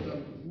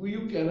Purushottam,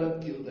 you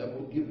cannot kill them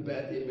or give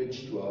bad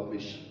image to our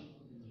mission.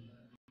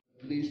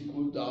 Please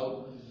cool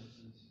down.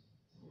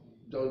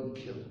 Don't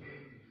kill him.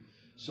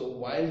 So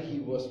while he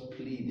was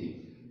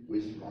pleading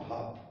with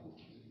Mahaprabhu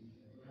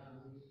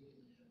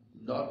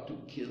not to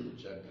kill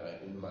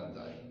Jagai and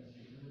Madai,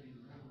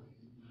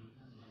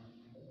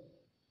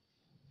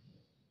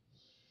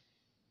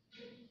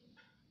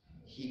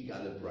 he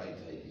got a bright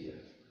idea.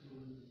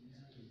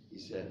 He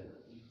said,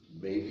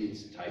 maybe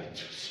it's time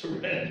to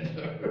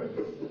surrender.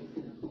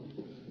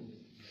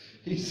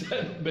 He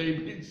said,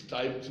 maybe it's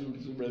time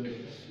to surrender.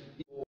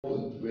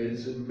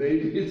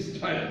 Maybe it's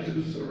time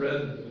to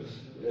surrender.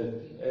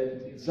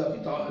 And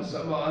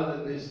somehow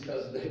other this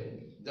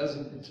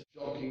doesn't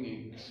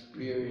shocking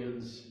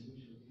experience,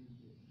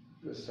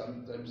 because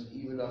sometimes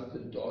even after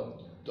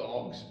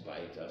dogs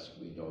bite us,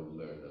 we don't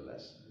learn a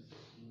lesson.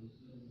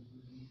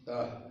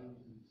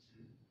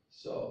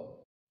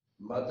 So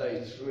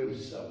Madai threw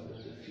himself at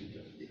the feet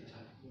of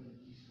Nitya.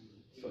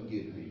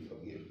 Forgive me,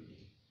 forgive me.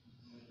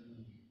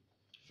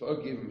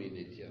 Forgive me,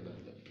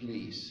 Nityananda,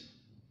 please.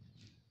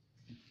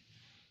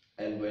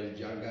 And when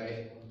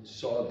Jagai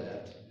saw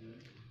that,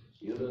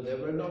 you know, they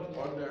were not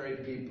ordinary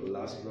people.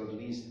 Last but not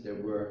least, there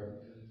were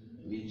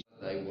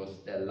Vijay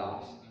was their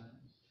last.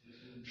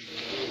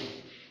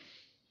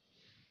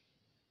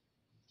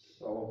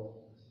 So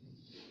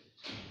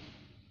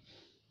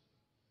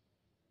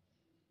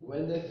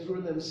when they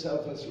threw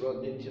themselves at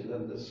Lord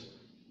Nityananda's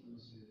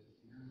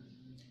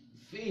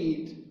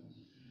feet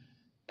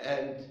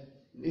and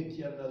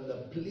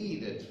Nityananda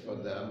pleaded for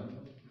them,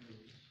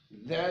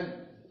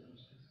 then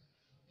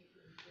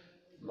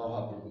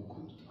Mahaprabhu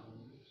cooled down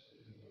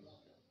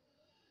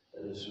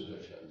and the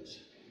Sudarshan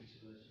disappeared.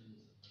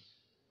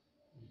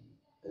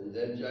 And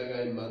then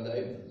Jagai and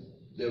Madai,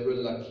 they were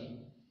lucky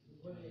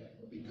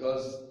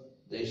because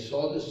they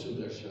saw the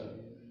Sudarshan,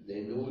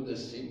 they knew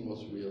this thing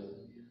was real.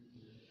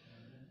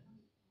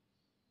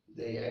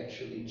 They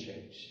actually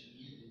changed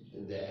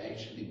and they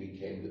actually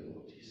became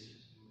devotees.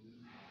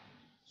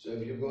 So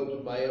if you go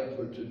to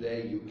Mayapur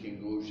today, you can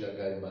go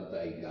Jagai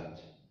Madai Ghat,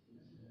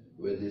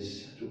 where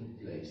this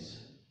took place.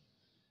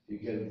 You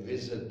can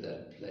visit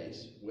that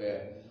place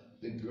where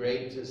the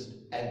greatest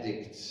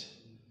addicts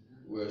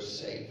were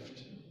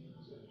saved.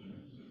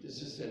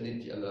 This is the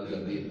Nityananda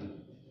Lila.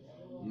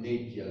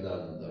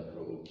 Nityananda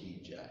Prabhu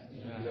ki jai.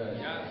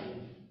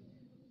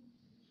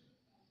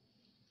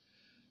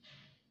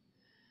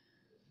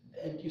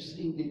 And you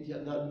see,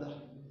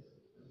 Nityananda,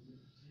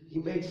 he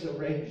makes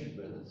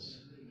arrangements,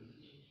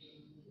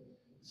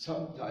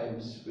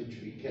 sometimes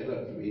which we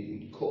cannot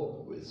really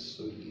cope with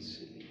so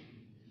easily.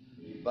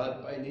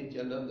 But by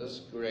Nityananda's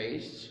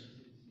grace,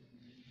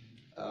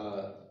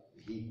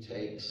 he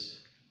takes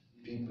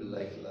people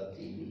like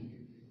Latini,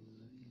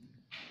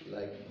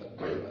 like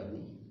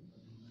Padmavani,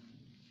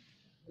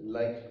 and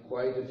like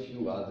quite a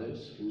few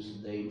others whose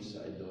names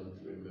I don't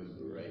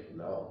remember right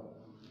now.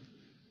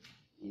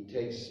 He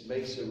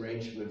makes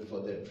arrangement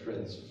for their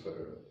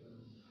transfer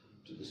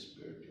to the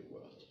spiritual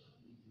world.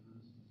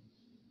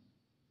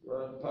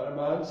 Well,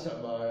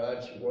 Paramahansa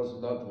Maharaj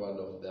was not one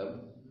of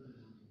them,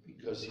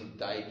 because he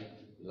died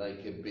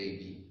like a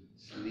baby,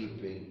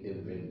 sleeping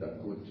in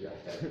Vrindakutia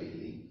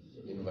happily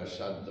in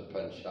Vashanta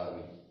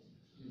Panchami.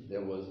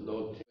 There was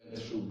no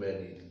too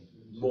many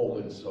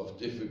moments of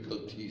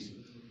difficulties,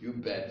 you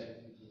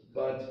bet.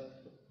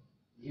 But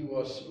he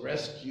was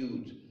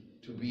rescued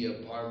to be a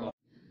Paramahansa.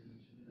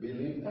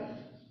 Believe that?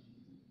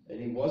 And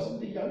he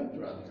wasn't a young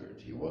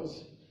drunkard. He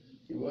was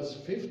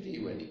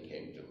 50 when he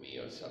came to me,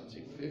 or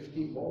something,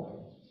 50 more.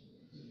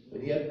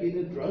 And he had been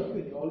a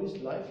drunkard all his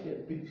life. He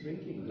had been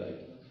drinking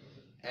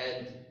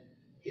and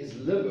his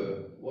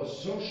liver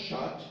was so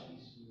shot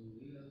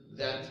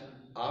that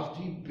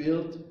after he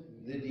built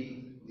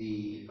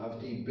the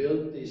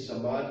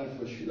samadhi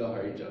for Srila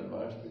Harijan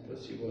Maharaj,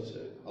 because he was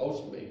a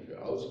housemaker,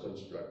 house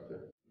constructor,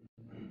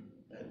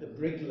 and a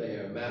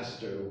bricklayer,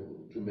 master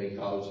to make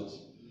houses.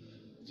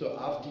 So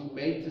after he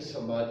made the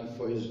samadhi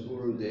for his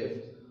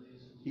Gurudev,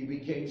 he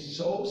became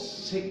so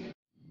sick,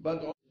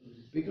 but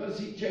because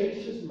he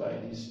changed his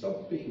mind, he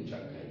stopped being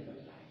Jagai.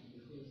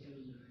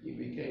 He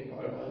became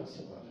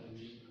Paramahansa Maharaj.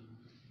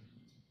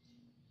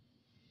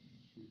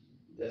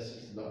 This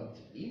is not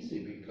easy,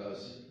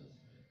 because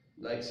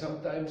like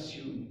sometimes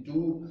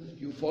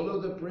you follow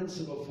the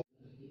principle for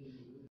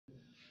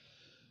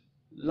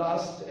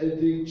lust,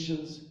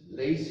 addictions,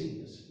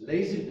 laziness.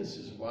 Laziness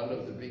is one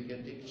of the big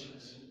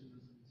addictions.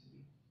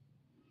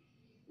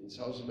 In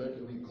South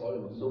America we call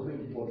it no me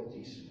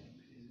importismo.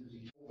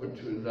 Over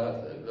to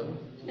another, no?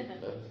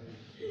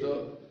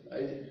 So,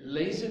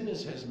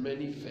 laziness has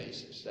many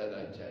faces, that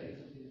I tell you.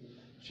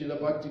 Srila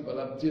Bhakti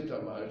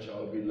Balabhtirtha Maharaj,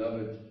 our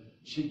beloved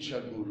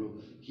Shiksha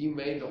Guru, he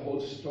made a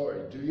whole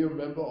story. Do you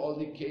remember all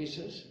the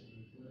cases?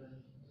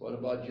 What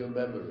about your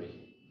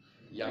memory,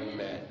 young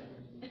man?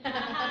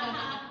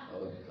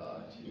 Oh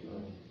God,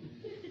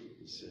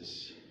 this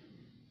is,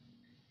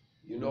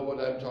 you know what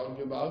I'm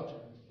talking about?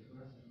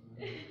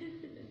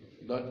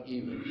 Not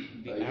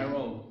even. The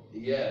arrow.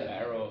 Yeah. The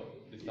arrow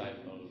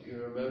disciple.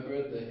 You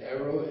remember the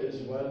arrow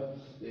is one,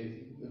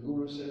 the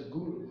Guru says,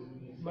 Guru,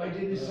 my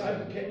dear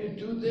disciple, can you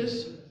do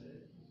this?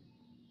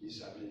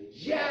 Disciple says,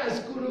 yes,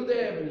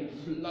 Gurudev, and he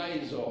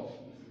flies off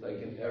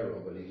like an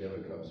arrow, but he never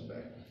comes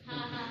back.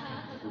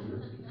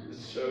 The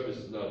service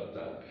is not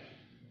done.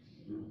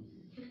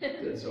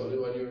 That's the only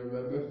one you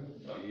remember?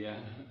 Oh, yeah.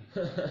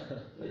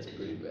 That's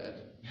pretty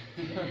bad.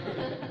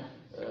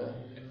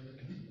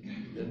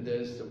 Then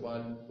there's the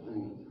one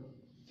who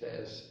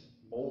says,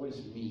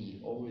 always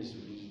me, always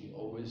me,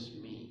 always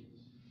me.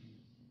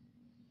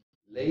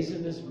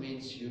 Laziness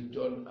means you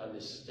don't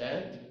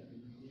understand.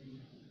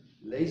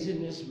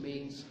 Laziness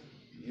means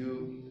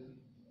you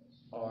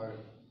are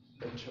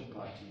a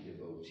chapati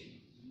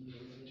devotee.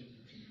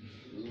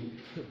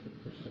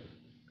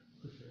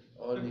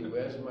 Only,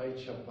 where's my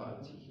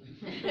chapati?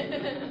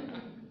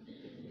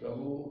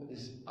 Prabhu,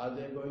 are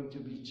there going to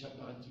be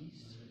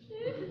chapatis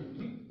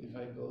if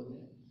I go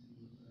there?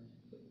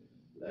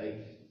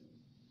 Like,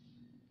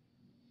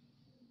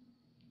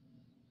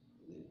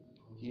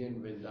 here in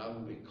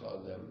Vrindavan we call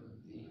them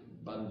the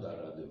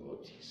Bandara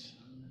devotees.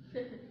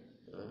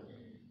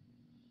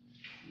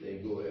 They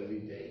go every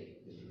day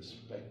and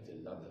respect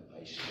another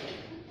Vaishnava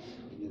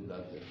in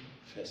another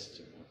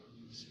festival.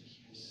 Say,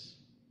 yes,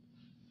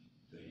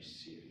 very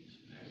serious,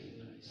 very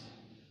nice.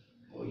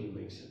 Oh, you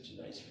make such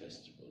a nice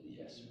festival,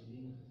 yes.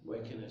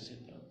 Where can I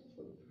sit down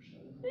for the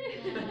prasad?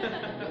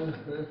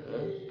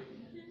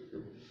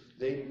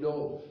 They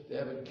know, they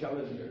have a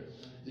calendar.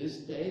 This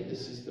day,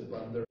 this is the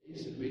Bandara.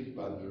 It's a big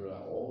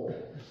Bandara. Oh,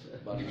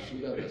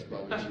 Madhusula, that's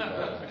Babaji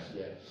Maharaj.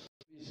 Yeah.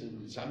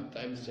 And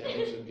sometimes they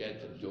also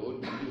get a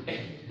dot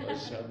or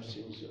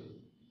something.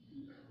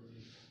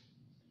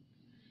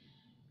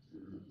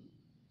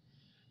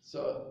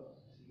 So,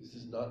 this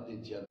is not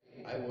Nityananda.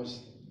 I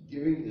was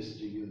giving this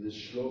to you, this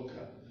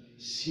shloka.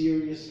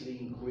 Seriously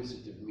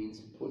inquisitive means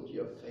put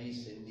your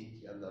faith in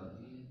Nityananda.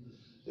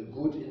 The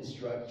good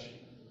instruction.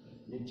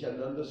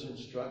 Nityananda's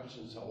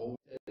instructions are always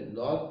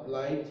not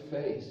blind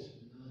faith.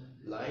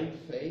 Blind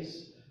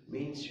faith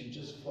means you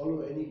just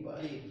follow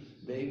anybody.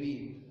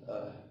 Maybe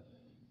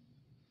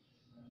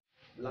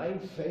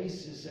blind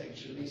faith is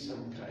actually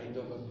some kind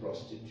of a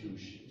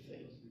prostitution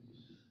thing.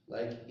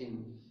 Like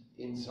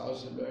in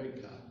South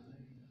America,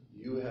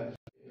 you have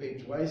to pay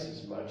twice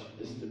as much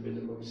as the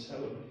minimum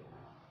salary.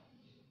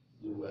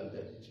 Well,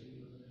 but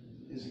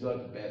that is not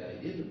a bad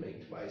idea to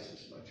make twice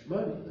as much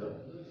money, no?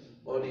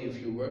 Only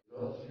if you work,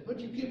 no? But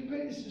you get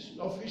paid as an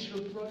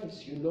official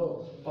price, you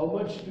know. How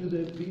much do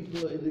the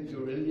people in the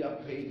guerrilla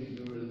pay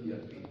the guerrilla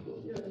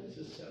people? Yeah, it's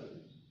a salary.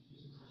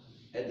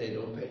 And they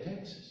don't pay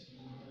taxes.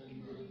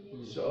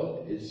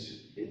 So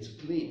it's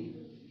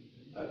clean.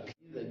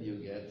 Then you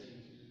get,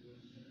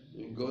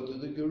 you go to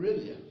the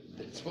guerrilla.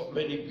 That's what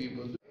many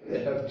people do.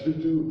 They have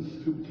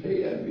to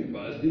pay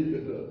everybody,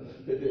 you know.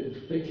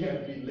 They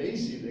can't be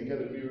lazy, they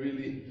gotta be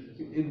really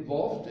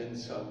involved in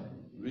some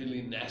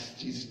really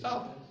nasty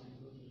stuff.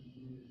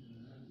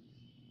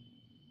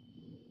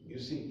 You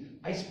see,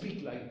 I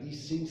speak like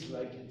these things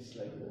like it's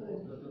like, oh,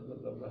 blah, blah, blah,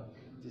 blah, blah.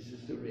 This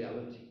is the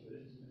reality.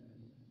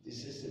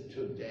 This is the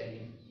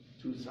today,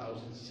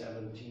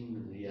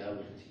 2017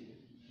 reality.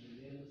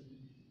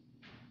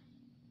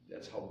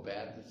 That's how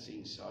bad the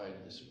things are in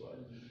this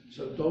world.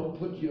 So don't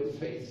put your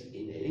faith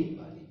in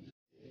anybody,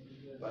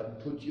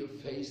 but put your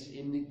faith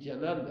in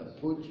Nityananda.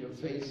 Put your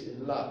faith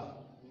in love.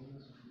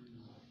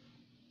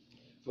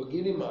 For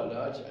Giri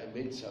Maharaj, I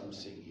made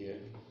something here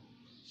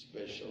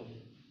special.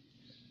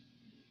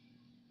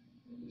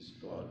 It's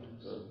gone.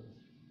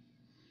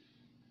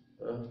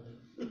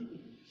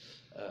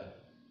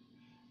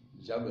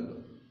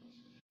 Jamanu.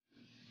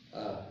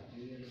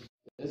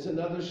 There's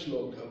another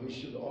shloka we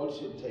should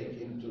also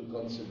take into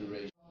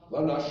consideration.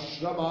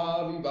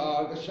 Vanashrama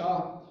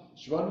vibhagasha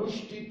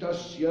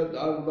svanushthitasya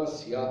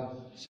dharmasya.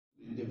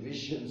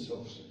 Divisions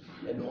of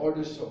and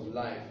orders of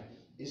life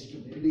is to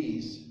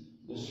please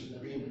the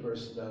Supreme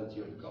Personality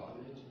of God.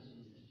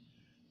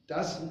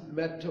 Doesn't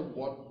matter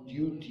what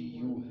duty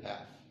you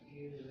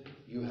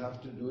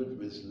have to do it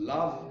with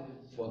love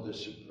for the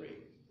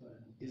Supreme.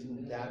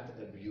 Isn't that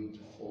a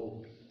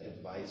beautiful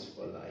advice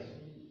for life?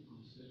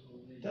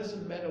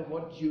 Doesn't matter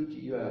what duty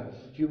you have.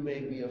 You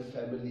may be a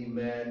family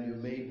man, you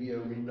may be a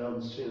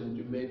renunciant,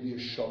 you may be a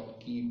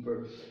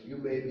shopkeeper, you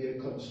may be a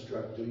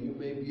constructor, you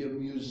may be a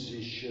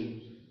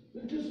musician.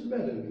 It doesn't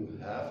matter. You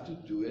have to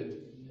do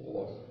it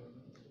for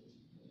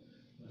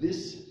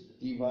this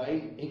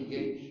divine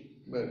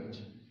engagement.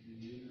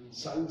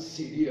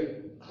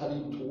 Sangsirya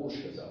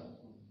Haritoshana.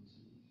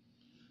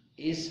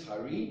 Is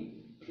Hari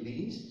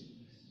pleased?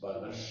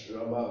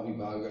 Vanashrama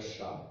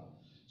vibhagasha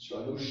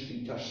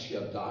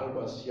svanushthitasya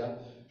dharmasya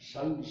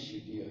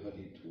sangsirya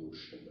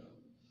haritoshana.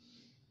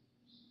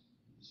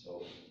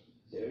 So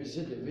there is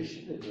a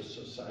division in the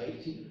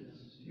society.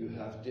 You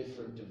have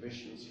different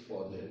divisions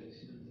for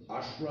the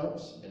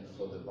ashrams and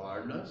for the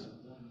varnas.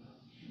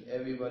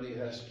 Everybody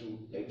has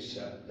to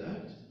accept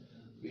that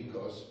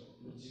because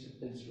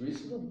it's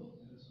reasonable.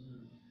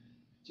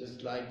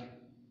 Just like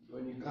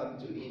when you come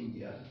to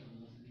India,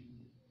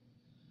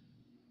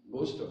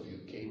 most of you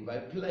came by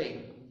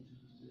plane.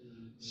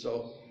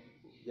 So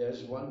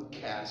there's one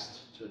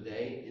caste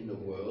today in the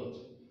world.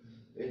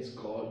 It's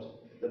called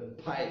the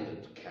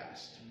pilot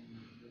caste.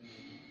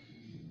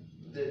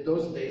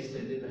 Those days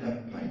they didn't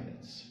have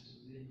pilots.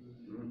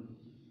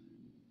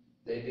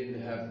 They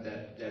didn't have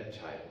that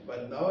title.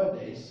 But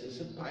nowadays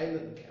there's a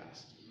pilot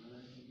caste.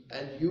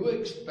 And you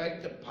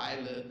expect a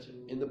pilot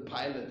in the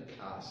pilot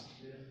caste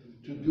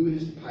to do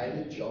his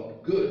pilot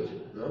job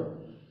good, no?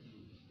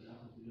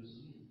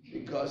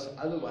 Because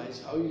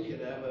otherwise, how you can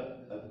have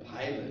a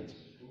pilot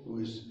who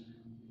is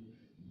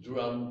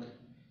drunk,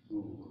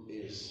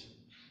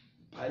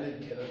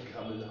 pilot cannot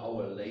come an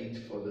hour late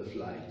for the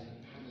flight.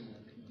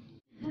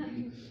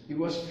 He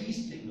was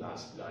feasting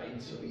last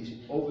night, so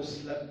he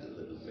overslept a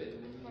little bit.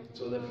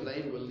 So the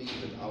plane will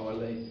leave an hour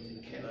late.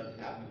 It cannot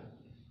happen.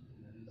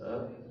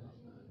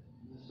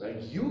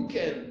 Like you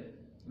can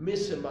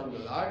miss a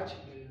Mangalarti,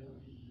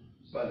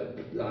 but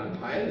a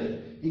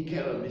pilot, he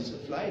cannot miss a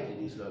flight and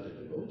he's not a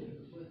devotee.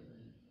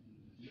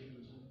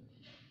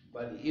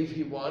 But if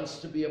he wants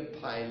to be a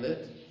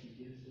pilot,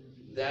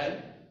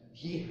 then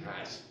he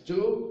has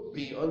to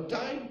be on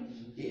time.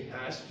 He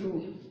has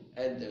to,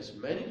 and there's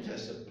many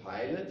tests of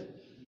pilot.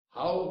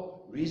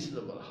 How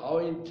reasonable, how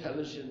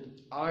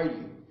intelligent are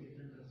you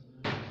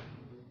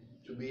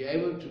to be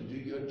able to do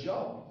your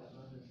job?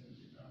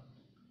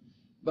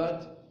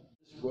 But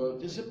this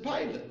world is a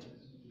pilot.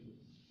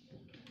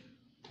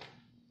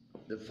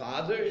 The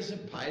father is a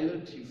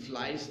pilot, he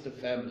flies the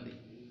family.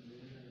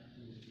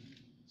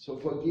 So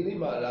for Giri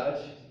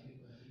Maharaj,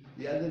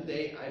 the other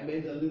day I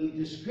made a little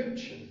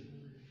description.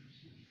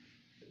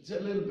 It's a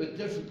little bit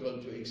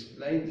difficult to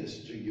explain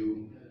this to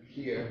you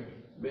here.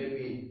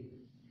 Maybe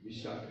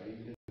Vishaka, you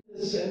can. In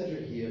the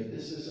center here,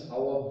 this is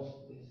our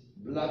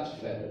blood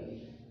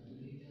family.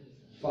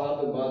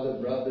 Father, mother,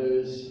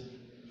 brothers.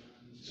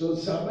 So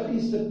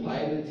somebody's the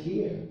pilot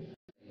here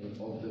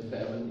of the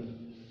family.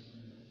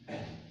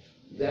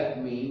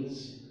 That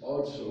means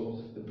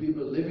also the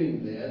people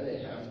living there, they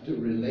have to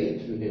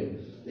relate to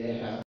him. They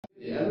have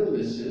the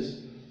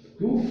analysis,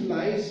 who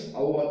flies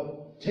our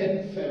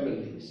 10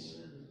 families?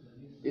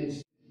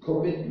 It's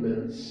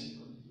commitments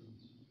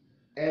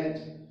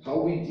and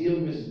how we deal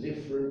with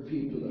different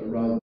people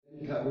around.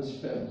 Then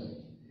comes family.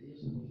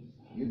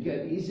 You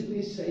can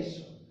easily say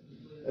so.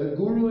 A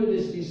guru and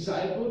his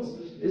disciples,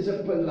 is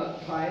a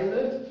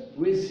pilot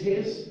with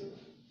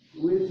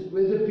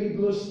the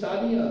people who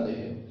study under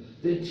him.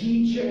 The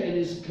teacher in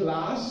his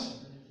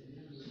class,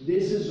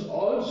 this is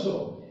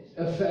also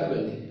a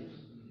family.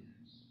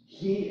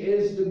 He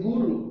is the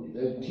guru.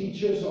 The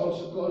teacher is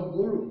also called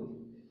guru.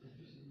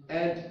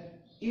 And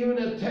even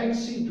a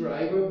taxi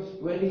driver,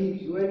 when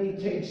he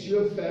takes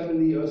your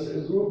family or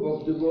a group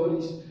of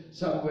devotees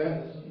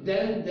somewhere,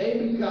 then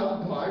they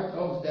become part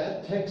of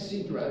that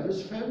taxi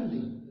driver's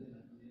family.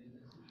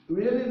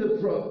 Really,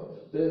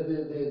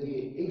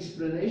 the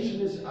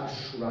explanation is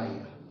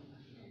ashraya,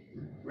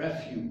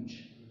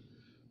 refuge.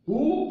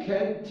 Who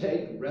can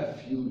take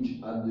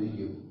refuge under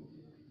you?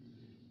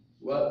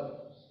 Well,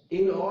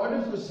 in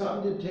order for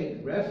someone to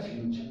take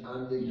refuge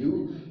under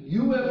you,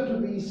 you have to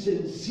be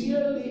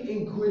sincerely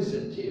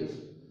inquisitive.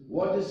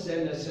 What is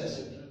their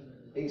necessity?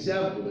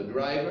 Example, a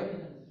driver,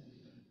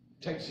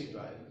 taxi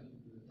driver.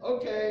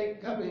 Okay,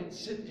 come in,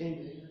 sit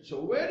in. So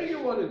where do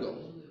you want to go?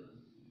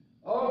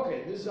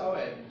 Okay, this is our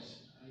address.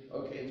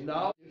 Okay,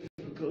 now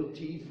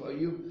difficulty for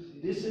you.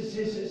 This is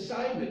his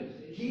assignment.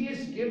 He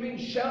is giving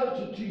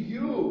shelter to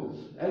you.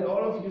 And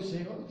all of you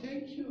say, oh,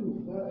 thank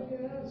you. Well,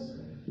 yes.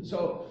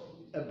 So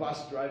a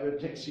bus driver,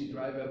 taxi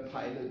driver, a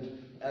pilot,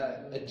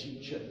 a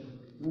teacher,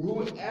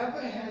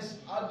 whoever has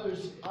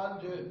others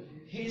under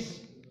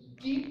his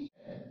deep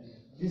hand.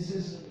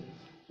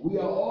 We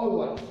are all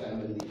one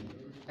family.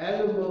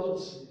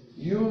 Animals,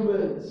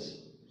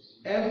 humans,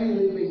 every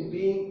living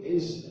being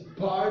is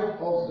part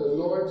of the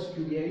Lord's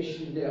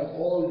creation. They are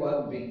all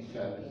one big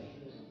family.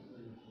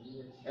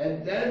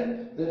 And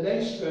then the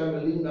next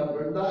family,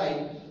 number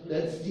 9,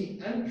 that's the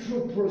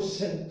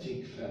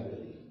anthropocentric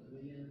family.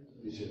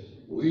 He says,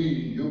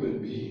 we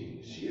human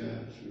beings, yes,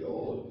 we are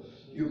all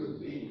human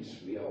beings,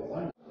 we are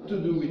one. To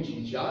do with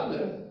each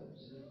other.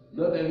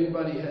 Not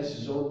everybody has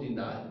his own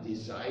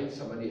design.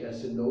 Somebody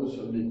has a nose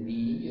on the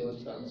knee or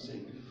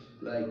something,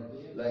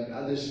 like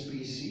other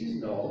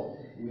species. No,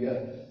 we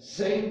are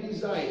same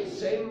design,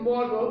 same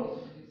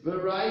model,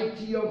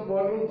 variety of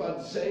model,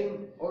 but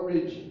same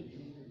origin.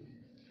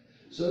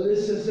 So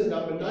this is the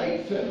number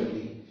 9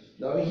 family.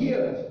 Now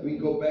here we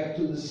go back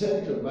to the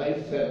center, my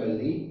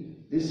family.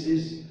 This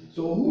is,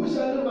 so who is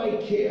under my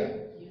care?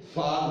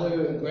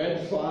 Father,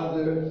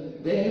 grandfather,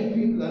 they have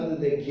people under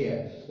their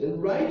care.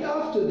 And right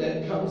after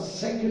that comes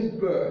second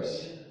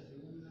birth.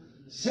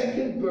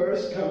 Second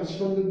birth comes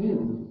from the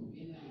Guru.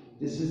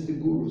 This is the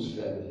Guru's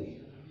family.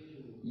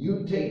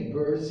 You take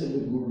birth in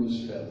the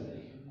Guru's family.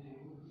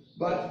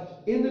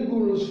 But in the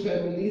Guru's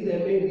family, there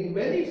may be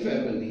many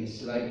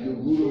families, like your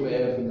Guru may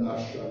have an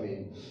ashram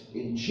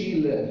in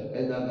Chile,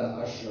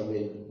 another ashram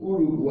in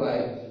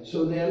Uruguay.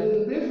 So they're a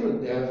little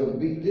different. They have a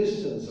big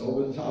distance,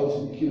 over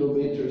 1,000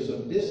 kilometers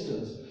of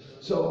distance.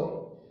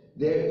 So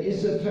there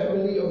is a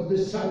family of the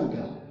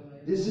Sangha.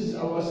 This is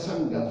our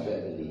Sangha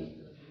family.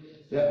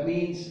 That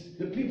means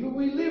the people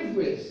we live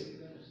with.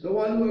 The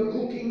one who are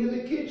cooking in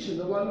the kitchen,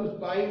 the one who's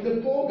buying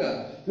the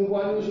boga, the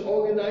one who's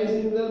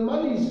organizing the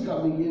money's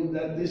coming in,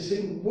 that this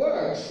thing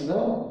works,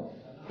 no?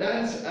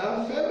 That's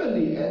our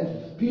family,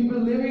 and people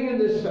living in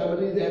this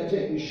family, they're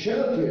taking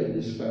shelter in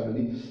this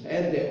family,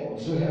 and they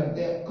also have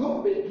their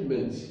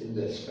commitments in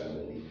this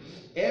family.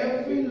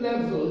 Every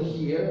level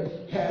here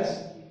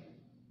has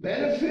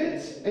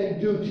benefits and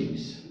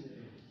duties.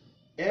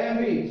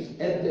 And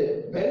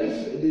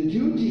the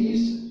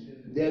duties,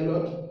 they're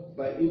not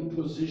by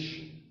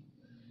imposition.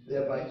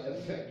 They're by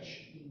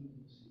affection.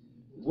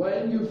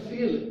 When you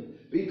feel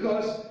it.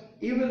 Because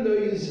even though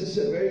this is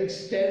a very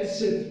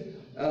extensive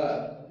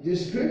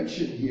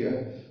description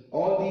here,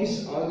 all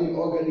these are the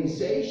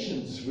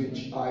organizations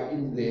which are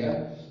in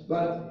there,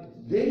 but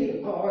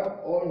they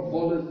are all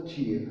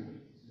volunteer.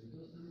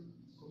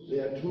 They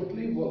are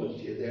totally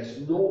volunteer. There's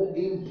no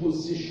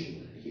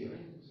imposition here.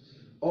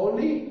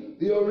 Only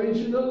the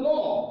original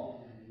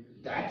law.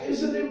 That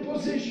is an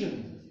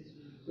imposition.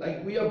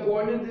 Like we are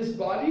born in this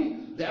body,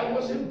 that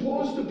was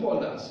imposed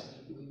upon us.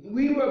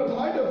 We were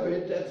part of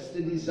it. That's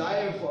the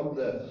desire from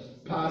the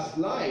past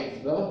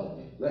life, no?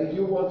 Like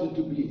you wanted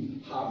to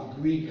be half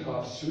Greek,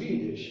 half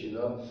Swedish, you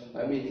know?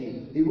 I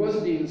mean, he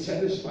wasn't even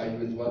satisfied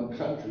with one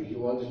country. He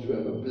wanted to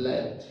have a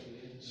blend.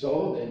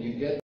 So then you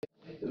get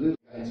the little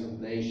kinds of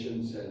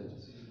nations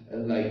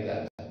and like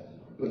that.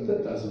 But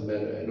that doesn't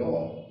matter at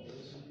all.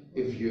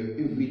 If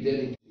we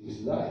dedicate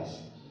things nice.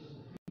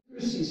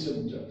 You see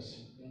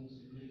symptoms.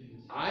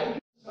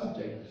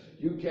 Subject.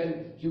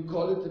 You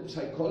call it the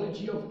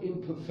psychology of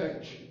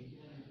imperfection.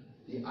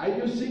 The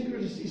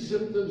idiosyncrasy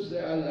symptoms, they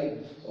are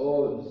like,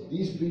 oh,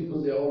 these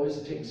people, they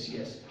always take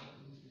siesta.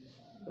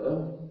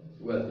 Huh?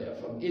 Well, they're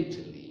from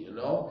Italy, you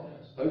know.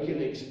 How can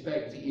you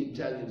expect the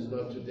Italians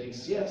not to take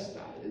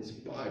siesta? It's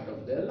part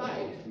of their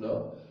life,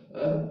 no?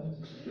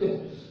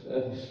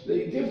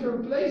 They're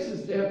different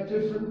places, they have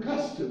different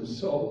customs.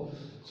 So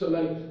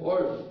like,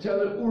 or tell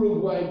the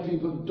Uruguayan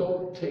people,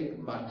 don't take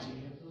mate.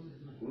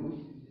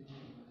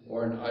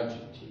 Or in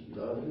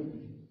Argentina.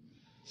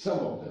 Some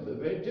of them, a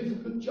very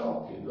difficult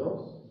job, you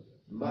know.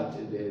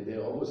 Mate, they're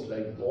almost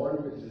like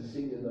born with the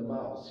thing in the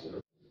mouth, you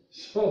know.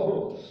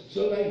 So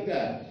like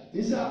that.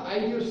 These are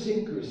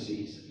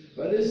idiosyncrasies,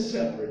 but it's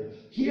separate.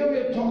 Here we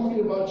are talking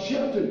about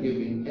shelter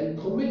giving and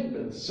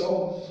commitment.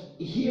 So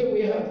here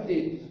we have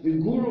the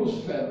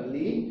Guru's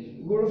family.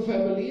 Guru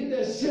family,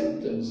 there's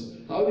symptoms.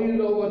 How do you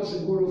know what's a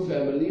Guru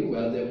family?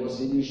 Well, there was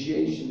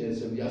initiation,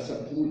 there's a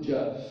Vyasa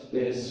Puja,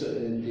 there's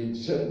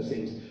certain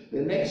things.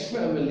 The next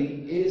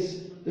family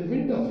is the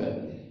Vrinda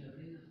family.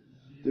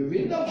 The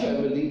Vrinda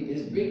family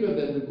is bigger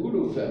than the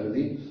Guru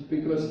family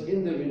because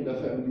in the Vrinda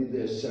family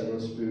there's several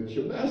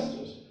spiritual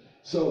masters.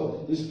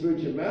 So the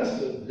spiritual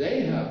masters,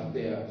 they have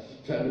their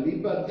family,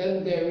 but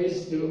then there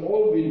is the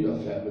all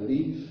Vrinda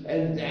family,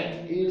 and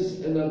that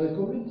is another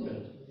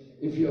commitment.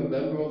 If you're a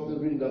member of the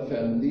Vrinda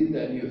family,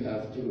 then you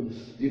have to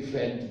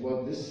defend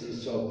what this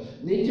is. So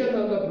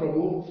Nityananda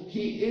Prabhu,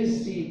 he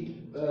is the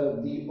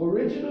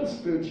original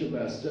spiritual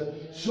master,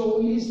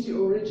 so he's the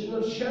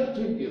original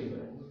shelter giver.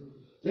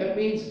 That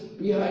means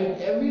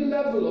behind every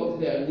level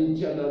of there,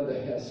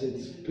 Nityananda has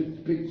its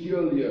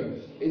peculiar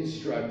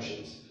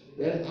instructions.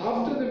 Then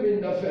after the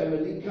Vrinda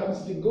family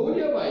comes the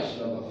Gaudiya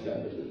Vaishnava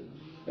family.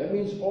 That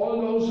means all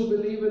those who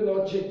believe in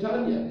Lord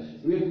Chaitanya.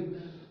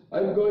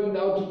 I'm going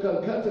now to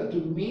Calcutta to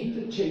meet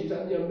the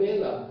Chaitanya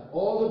Mela.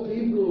 All the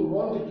people who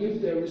want to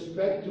give their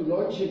respect to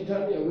Lord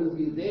Chaitanya will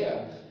be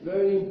there.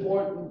 Very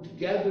important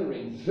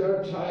gathering,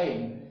 third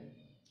time.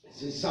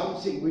 This is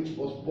something which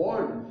was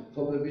born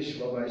from the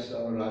Vishwa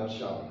Vaishnava Raj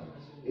Sabha.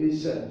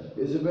 It's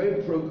a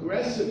very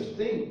progressive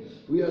thing.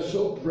 We are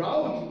so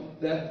proud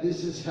that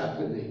this is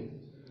happening.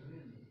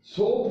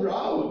 So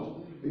proud,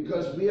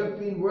 because we have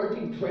been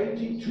working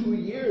 22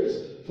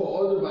 years for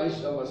all the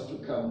Vaishnavas to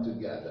come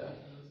together.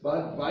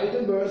 But by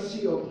the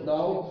mercy of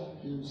now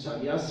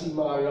Sannyasi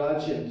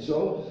Maharaj and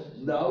so,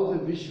 now the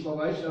Vishwa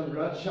Vaishnava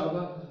Raj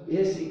Sabha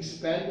is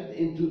expanded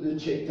into the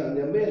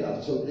Chaitanya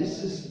Mela. So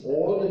this is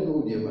all the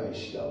Gaudiya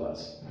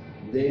Vaishnavas.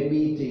 They're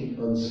meeting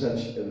on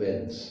such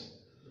events.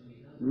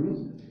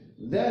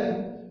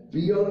 Then,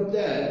 beyond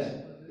that,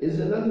 is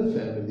another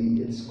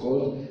family. It's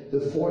called the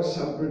Four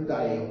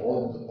Sampradaya,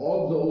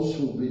 all those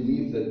who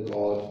believe that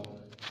God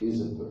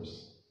is a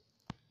person.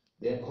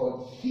 They're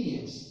called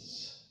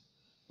theists.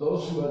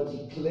 Those who are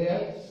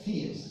declared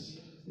theists.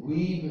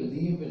 We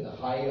believe in a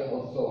higher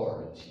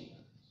authority.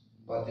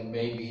 But it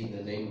may be in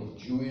the name of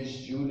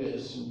Jewish,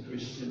 Judaism,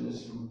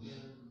 Christianism,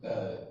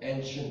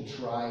 ancient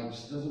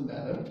tribes, doesn't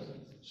matter.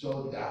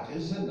 So that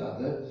is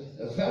another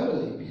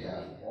family we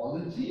have, all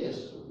the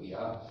theists. We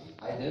are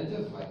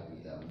identified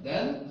with them.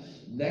 Then,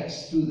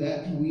 next to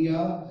that, we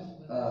are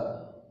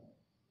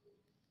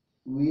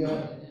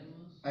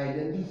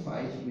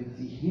identified with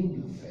the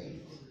Hindu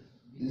faith.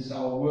 This is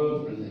our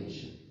world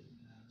religion.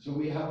 So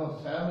we have a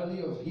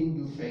family of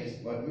Hindu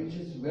faith, but which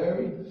is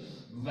very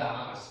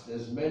vast.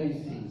 There's many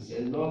things,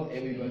 and not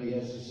everybody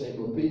has the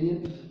same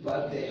opinion,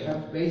 but they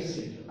have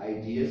basic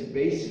ideas,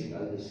 basic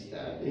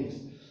understandings,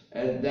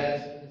 and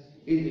that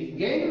it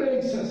again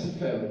makes us a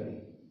family.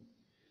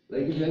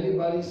 Like if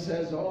anybody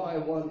says, oh, I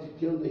want to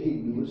kill the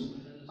Hindus,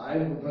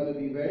 I'm going to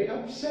be very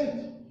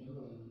upset.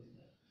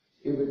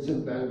 If it's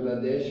in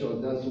Bangladesh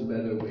or doesn't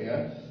matter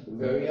where,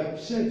 very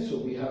upset. So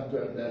we have to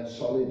have that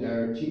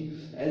solidarity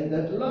and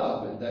that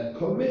love and that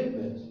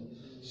commitment.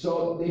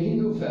 So the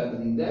Hindu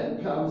family.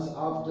 Then comes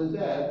after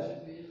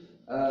that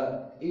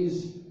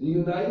is the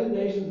United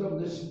Nations of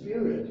the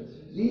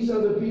Spirit. These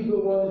are the people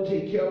who want to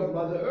take care of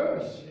Mother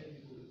Earth.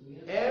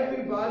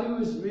 Everybody who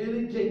is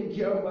really taking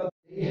care of Mother Earth,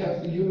 they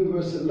have the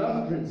universal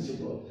love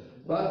principle.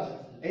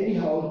 But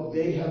anyhow,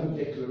 they have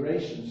a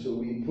declaration, so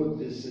we put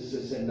this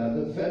as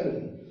another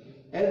family.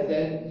 And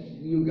then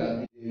you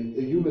got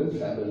the human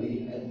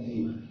family and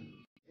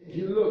if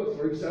you look,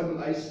 for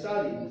example, I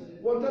studied,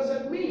 what does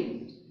that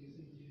mean?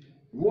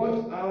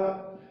 What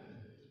are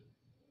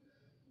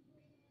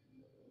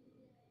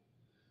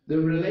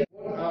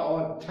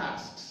our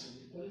tasks?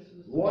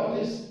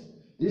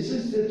 This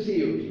is the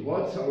theory.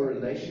 What's our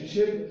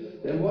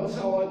relationship? Then what's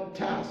our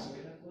task?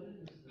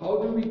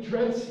 How do we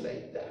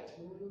translate that?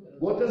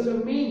 What does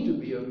it mean to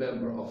be a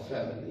member of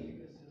family?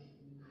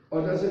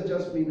 Or does it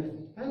just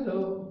mean,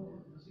 hello,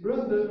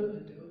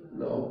 brother?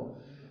 No.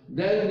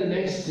 Then the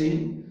next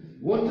thing,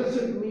 what does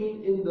it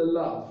mean in the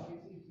love?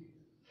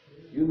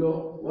 You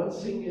know, one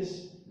thing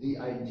is the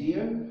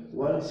idea,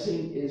 one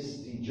thing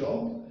is the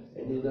job,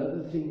 and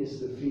another thing is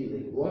the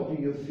feeling. What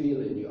do you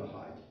feel in your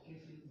heart?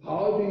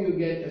 How do you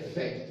get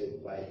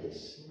affected by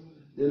this?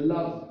 The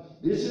love.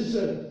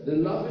 The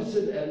love is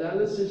an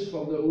analysis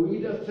from the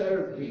Ueda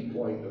therapy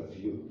point of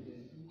view.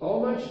 How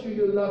much do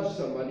you love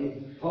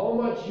somebody? How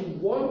much you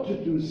want to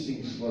do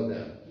things for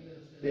them?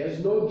 There's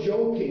no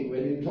joking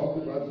when you talk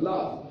about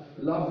love.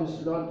 Love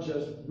is not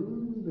just,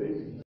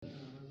 baby.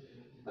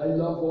 I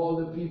love all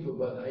the people,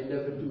 but I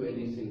never do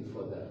anything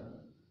for them.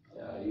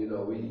 You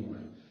know, we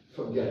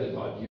forget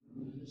about you.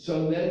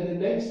 So then the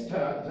next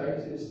part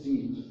is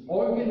the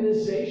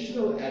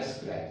organizational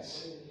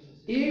aspects.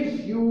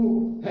 If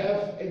you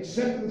have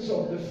acceptance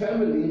of the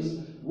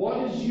families, what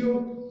is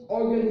your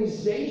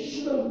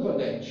organizational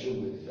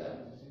connection with them?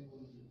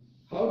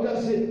 How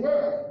does it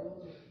work?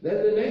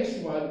 Then the next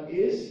one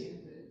is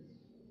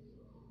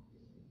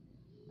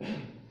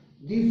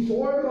the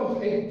form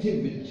of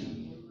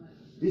activity.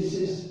 This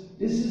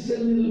is a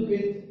little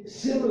bit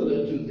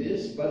similar to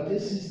this, but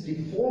this is the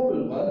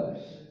formal one,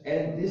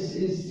 and this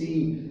is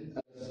the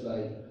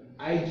like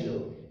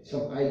ideal,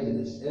 some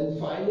idealist. And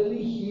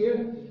finally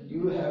here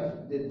you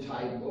have the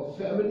type of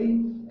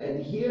family,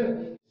 and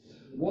here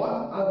what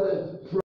are the